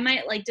don't know, I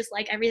might like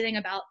dislike everything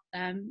about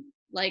them,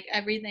 like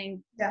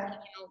everything, Yeah.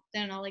 I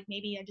don't know, like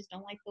maybe I just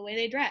don't like the way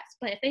they dress.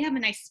 But if they have a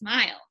nice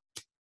smile,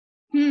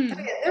 Oh, hmm,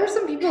 yeah. There were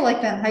some people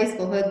like that in high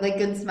school who had like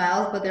good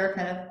smiles, but they were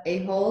kind of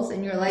a-holes,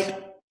 and you're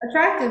like,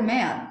 attractive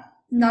man.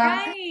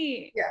 Not,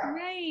 right, yeah. Oh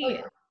right.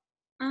 yeah.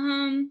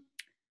 Um,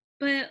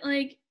 but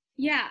like,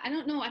 yeah, I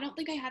don't know. I don't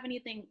think I have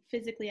anything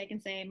physically I can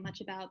say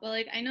much about, but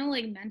like, I know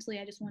like mentally,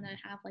 I just want to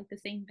have like the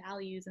same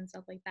values and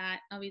stuff like that.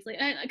 Obviously,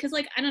 because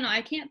like I don't know,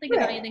 I can't think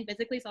about Right. anything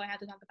physically, so I have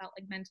to talk about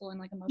like mental and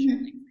like emotional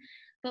things. Mhm.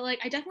 But like,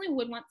 I definitely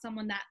would want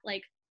someone that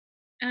like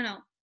I don't know,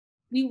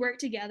 we work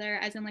together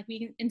as in like we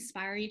can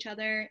inspire each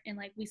other and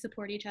like we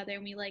support each other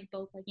and we like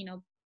both like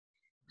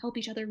help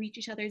each other reach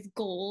each other's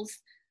goals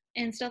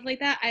and stuff like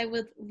that. I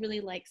would really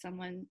like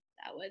someone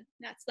that would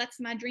that's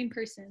my dream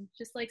person,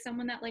 just like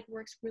someone that like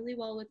works really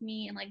well with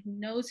me and like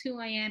knows who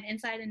I am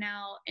inside and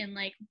out, and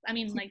like I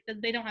mean like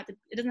they don't have to,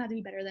 it doesn't have to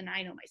be better than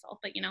I know myself,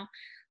 but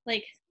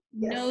like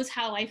Yes. knows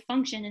how I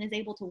function and is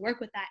able to work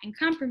with that and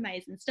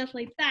compromise and stuff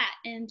like that,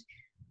 and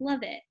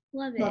love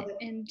Love it,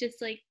 it. and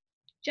just like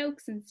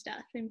jokes and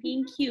stuff and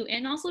being cute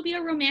and also be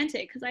a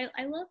romantic because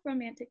I love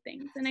romantic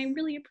things and I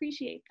really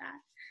appreciate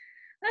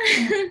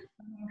I'm that.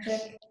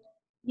 romantic.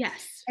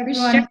 Yes, for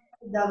sure. Everyone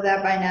should know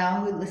that by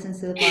now who listens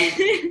to the podcast.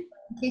 In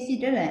case you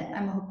didn't,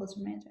 I'm a hopeless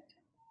romantic.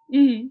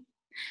 Mhm.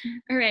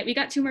 All right, we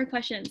got two more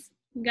questions.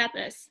 We got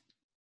this.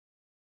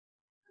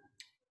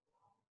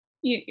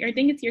 I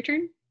think it's your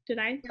turn. Did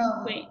I?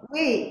 No, Wait.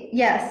 wait,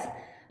 yes. What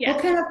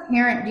Yes. kind of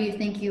parent do you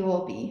think you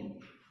will be?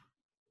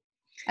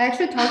 I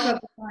actually talked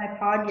about this on my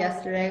pod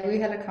yesterday. We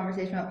had a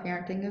conversation about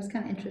parenting. It was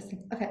kind of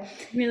interesting. Okay.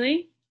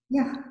 Really?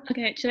 Yeah.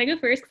 Okay. Should I go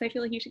first? Because I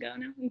feel like you should go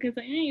now. Because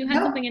you had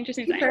Nope. something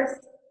interesting to You say.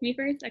 first. Me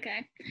first.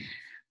 Okay.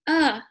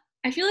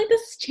 I feel like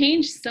this has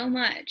changed so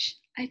much.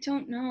 I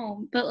don't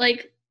know, but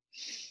like,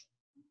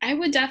 I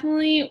would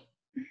definitely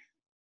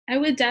I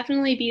would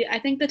definitely be, I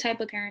think, the type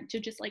of parent to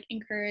just like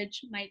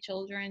encourage my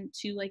children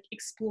to like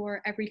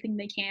explore everything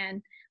they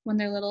can when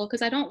they're little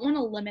because I don't want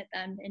to limit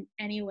them in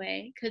any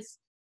way because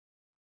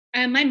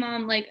my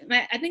mom like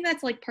I think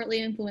that's like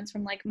partly influenced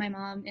from like my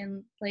mom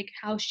and like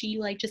how she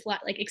like just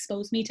like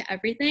exposed me to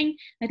everything.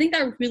 I think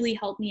that really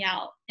helped me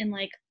out in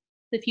like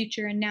the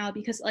future and now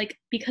because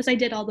I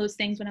did all those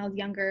things when I was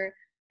younger.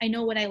 I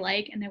know what I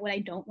like and what I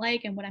don't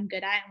like and what I'm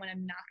good at and what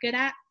I'm not good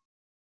at,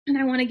 and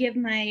I want to give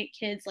my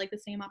kids like the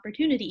same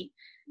opportunity,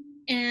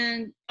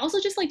 and also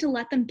just like to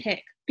let them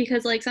pick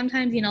because like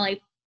sometimes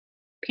like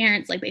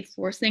parents like they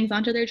force things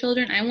onto their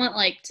children. I want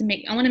to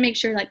make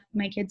sure like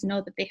my kids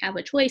know that they have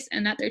a choice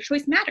and that their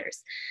choice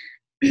matters.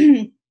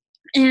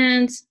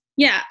 And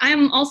yeah,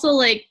 I'm also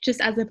like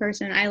just as a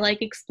person I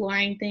like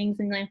exploring things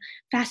and like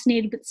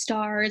fascinated with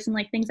stars and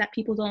like things that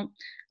people don't,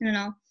 I don't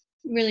know,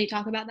 really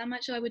talk about that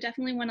much, so I would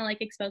definitely want to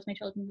like expose my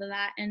children to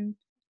that. And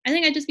I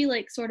think I'd just be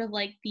like sort of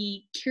like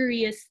the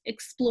curious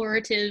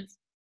explorative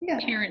Yeah.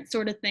 parent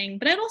sort of thing,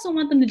 but I'd also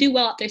want them to do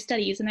well at their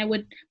studies and I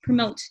would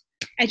promote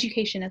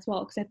education as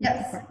well because I think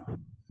it's Yes. important.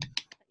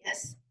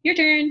 Yes, your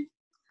turn.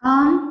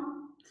 Um,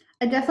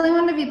 I definitely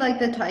want to be like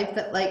the type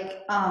that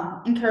like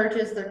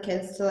encourages their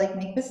kids to like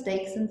make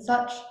mistakes and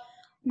such.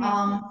 Hmm.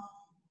 Um,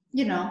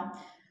 you know,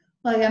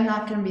 like I'm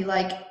not gonna be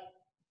like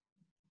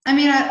I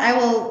mean, I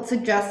will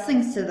suggest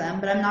things to them,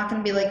 but I'm not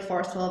going to be like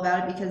forceful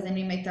about it because then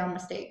you make their own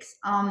mistakes.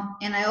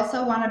 And I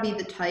also want to be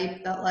the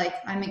type that like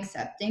I'm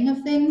accepting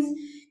of things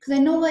because I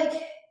know like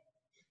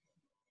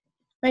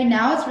right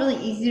now it's really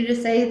easy to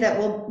say that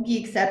we'll be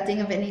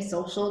accepting of any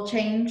social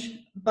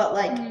change, but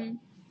like Hmm.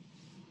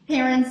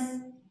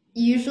 parents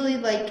usually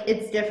like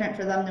it's different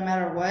for them no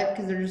matter what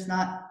because they're just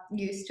not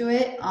used to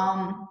it.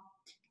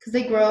 Because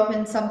they grow up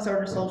in some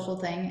sort of social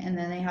thing and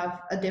then they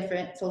have a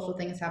different social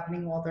things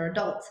happening while they're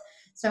adults.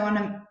 So I want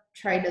to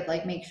try to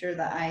like make sure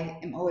that I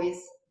am always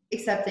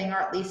accepting or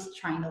at least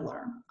trying to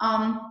learn.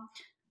 I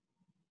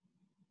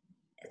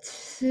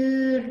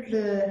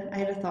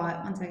had a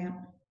thought. One second.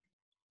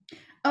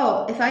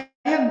 Oh, if I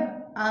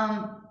have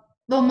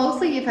well,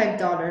 mostly if I have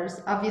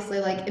daughters,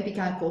 obviously like it'd be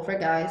kind of cool for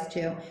guys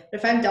too. But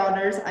if I have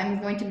daughters, I'm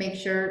going to make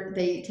sure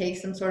they take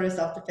some sort of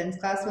self-defense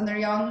class when they're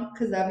young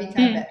because that'd be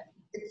kind of Hmm.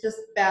 it. it's just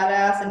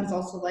badass, and it's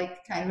also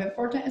like kind of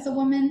important as a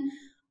woman.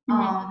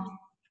 Mm-hmm.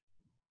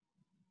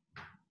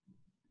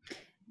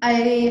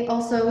 I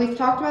also we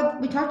talked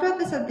about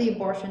this at the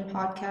abortion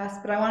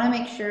podcast, but I want to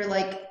make sure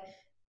like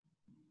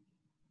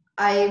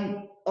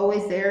I'm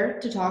always there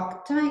to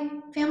talk to my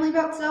family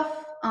about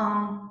stuff.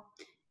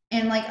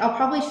 And like I'll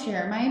probably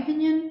share my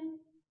opinion,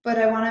 but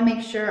I want to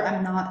make sure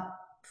I'm not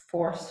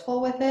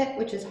forceful with it,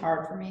 which is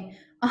hard for me.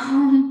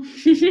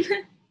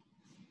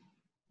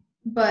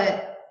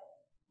 But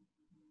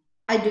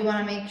I do want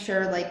to make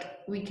sure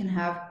like we can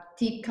have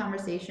deep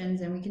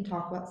conversations and we can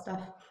talk about stuff.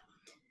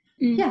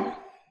 Yeah.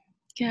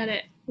 Got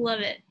it. Love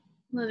it.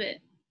 Love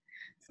it.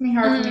 It's gonna be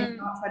hard for me to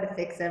not try to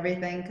fix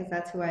everything because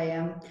that's who I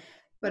am,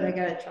 but I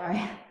gotta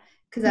try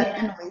because that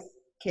annoys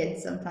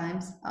kids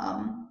sometimes.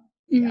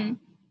 Mm-hmm.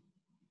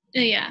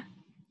 Yeah.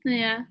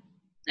 Yeah.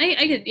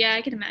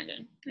 I could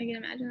imagine. I can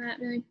imagine that.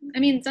 Really. I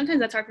mean, sometimes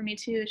that's hard for me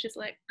too. It's just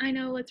like, I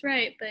know what's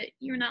right, but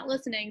you're not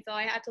listening, so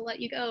I have to let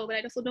you go. But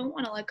I also don't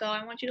want to let go.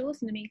 I want you to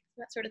listen to me,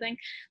 that sort of thing.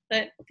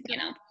 But you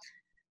know,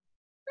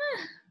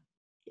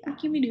 what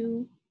can we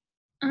do?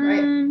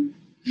 Right.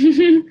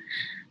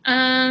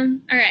 All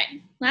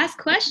right. Last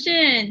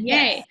question.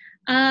 Yay.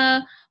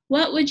 Yes.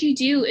 What would you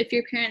do if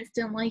your parents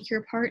didn't like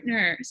your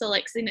partner? So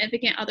like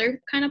significant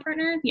other kind of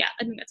partner? Yeah,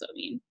 I think that's what I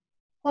mean.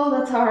 Oh,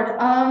 that's hard.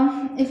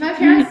 If my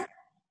parents,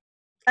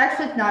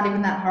 actually, it's not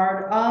even that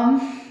hard.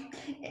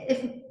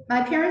 If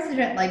my parents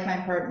didn't like my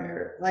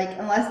partner, like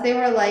unless they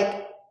were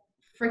like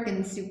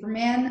freaking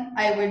Superman,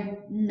 I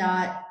would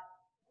not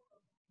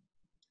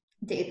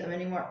date them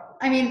anymore.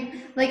 I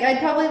mean, like I'd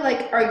probably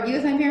like argue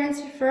with my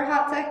parents for a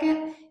hot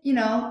second,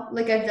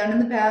 like I've done in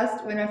the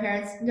past when my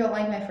parents don't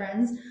like my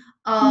friends.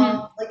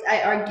 Like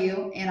I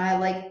argue and I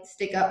like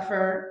stick up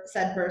for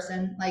said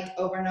person like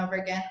over and over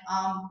again.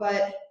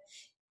 But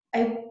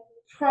I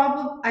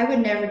would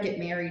never get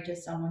married to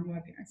someone who my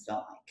parents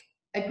don't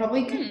like.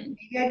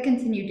 Maybe I'd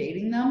continue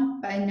dating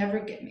them, but I never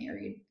get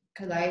married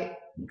because I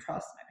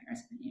trust my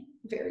parents' opinion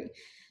very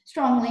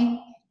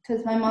strongly.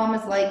 Because my mom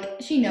is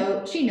like, she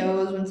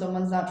knows when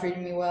someone's not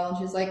treating me well, and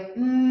she's like,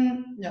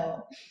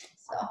 no.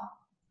 So,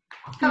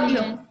 how about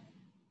you?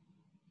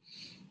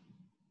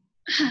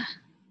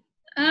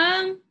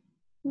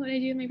 What would I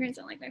do if my parents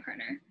don't like my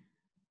partner?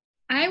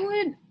 I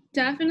would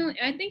definitely,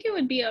 I think it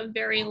would be a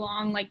very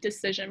long like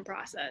decision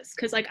process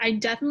because like I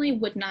definitely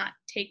would not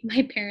take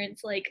my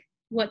parents like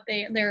what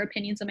their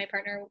opinions of my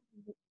partner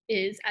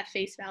is at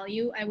face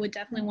value. I would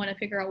definitely want to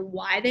figure out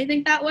why they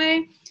think that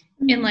way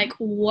and like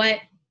what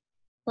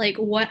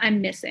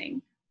I'm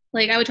missing.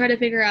 Like I would try to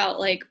figure out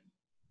like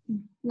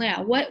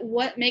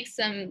what makes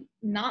them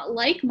not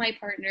like my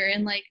partner,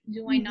 and like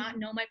do I not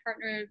know my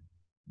partner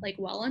like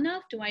well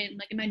enough?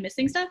 Am I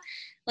missing stuff?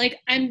 Like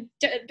I'm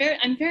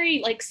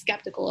very like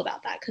skeptical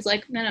about that because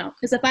like no,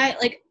 because if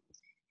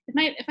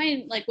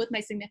I'm like with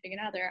my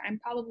significant other, I'm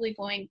probably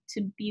going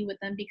to be with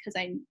them because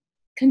I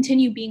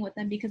continue being with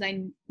them because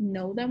I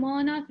know them well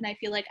enough, and I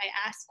feel like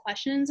I ask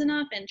questions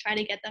enough and try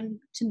to get them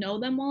to know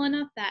them well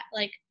enough that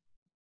like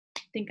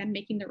I think I'm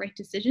making the right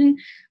decision.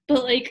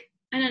 But like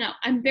I don't know,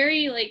 I'm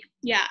very like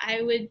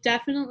I would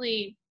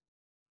definitely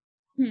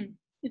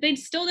if they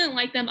still didn't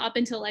like them up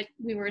until like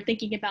we were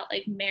thinking about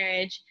like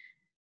marriage,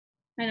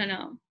 I don't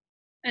know.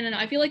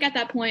 I feel like at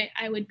that point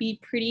I would be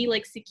pretty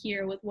like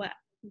secure with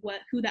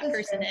who that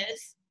person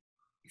is.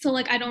 So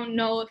like I don't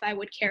know if I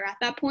would care at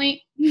that point.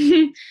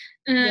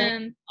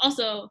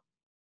 Also,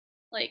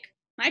 like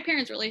my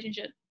parents'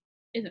 relationship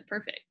isn't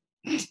perfect.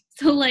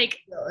 So like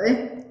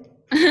Really?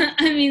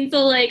 I mean,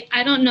 so like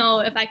I don't know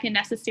if I can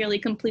necessarily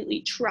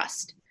completely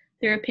trust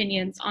their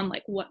opinions on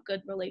like what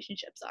good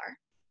relationships are.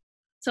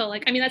 So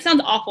like I mean that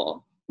sounds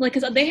awful. Like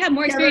cuz they have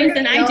more experience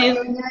than I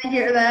do. I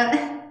hear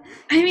that.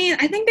 I mean,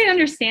 I think they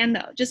understand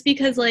though, just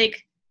because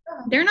like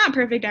they're not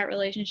perfect at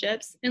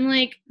relationships, and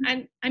like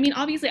I mean,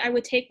 obviously, I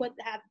would take what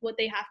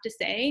they have to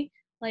say,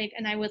 like,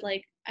 and I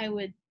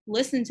would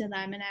listen to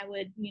them, and I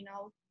would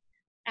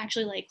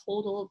actually like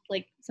hold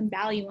like some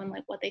value on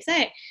like what they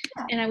say,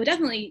 and I would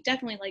definitely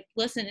like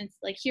listen and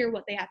like hear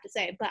what they have to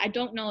say. But I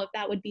don't know if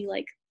that would be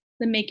like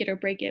the make it or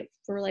break it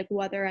for like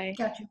whether I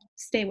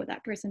stay with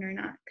that person or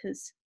not,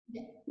 because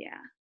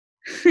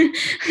I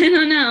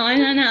don't know.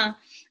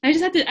 I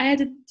had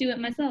to do it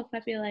myself. I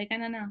feel like I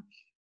don't know,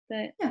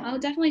 but I'll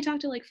definitely talk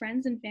to like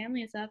friends and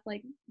family and stuff.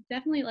 Like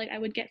definitely, like I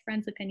would get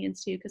friends'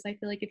 opinions too, because I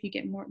feel like if you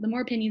get the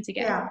more opinions you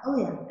get,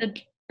 the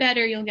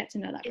better you'll get to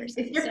know that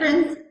person.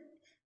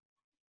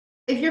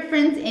 If your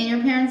friends and your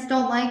parents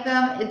don't like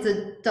them, it's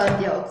a done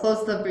deal.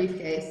 Close the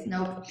briefcase.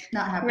 Nope,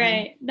 not happening.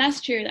 Right.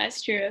 That's true.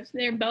 If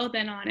they're both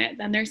in on it,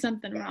 then there's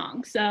something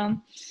wrong. So.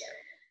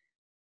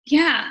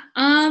 Yeah.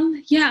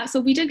 So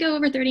we did go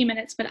over 30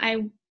 minutes, but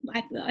I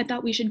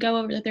thought we should go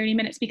over the 30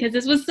 minutes because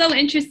this was so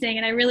interesting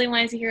and I really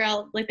wanted to hear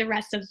all like the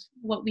rest of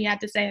what we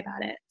had to say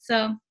about it.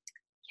 So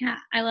yeah,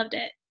 I loved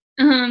it.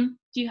 Do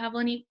you have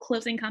any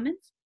closing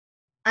comments?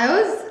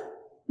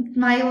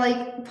 My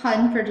like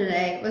pun for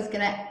today was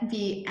gonna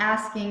be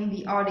asking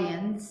the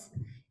audience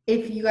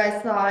if you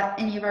guys thought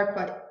any of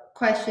our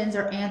questions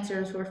or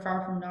answers were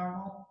far from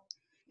normal.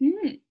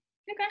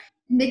 Okay.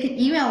 They can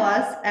email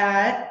us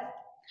at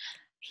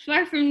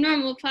Far from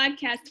Normal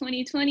Podcast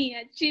 2020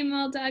 at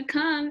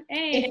gmail.com.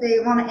 Hey. if they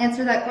want to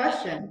answer that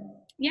question.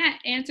 Yeah,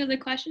 answer the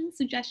questions,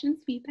 suggestions,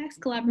 feedbacks,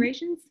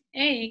 collaborations.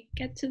 Hey,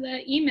 get to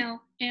the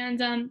email and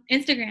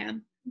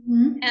Instagram.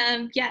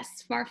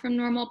 Yes, Far from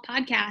Normal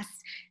Podcast.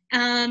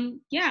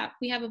 Yeah,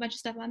 we have a bunch of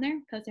stuff on there,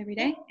 post every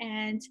day,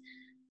 and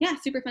yeah,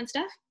 super fun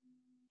stuff.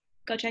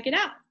 Go check it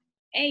out.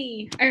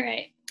 Hey, all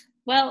right.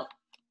 Well,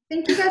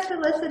 thank you guys for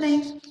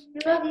listening.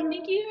 We love you.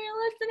 Thank you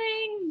for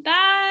listening.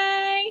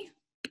 Bye.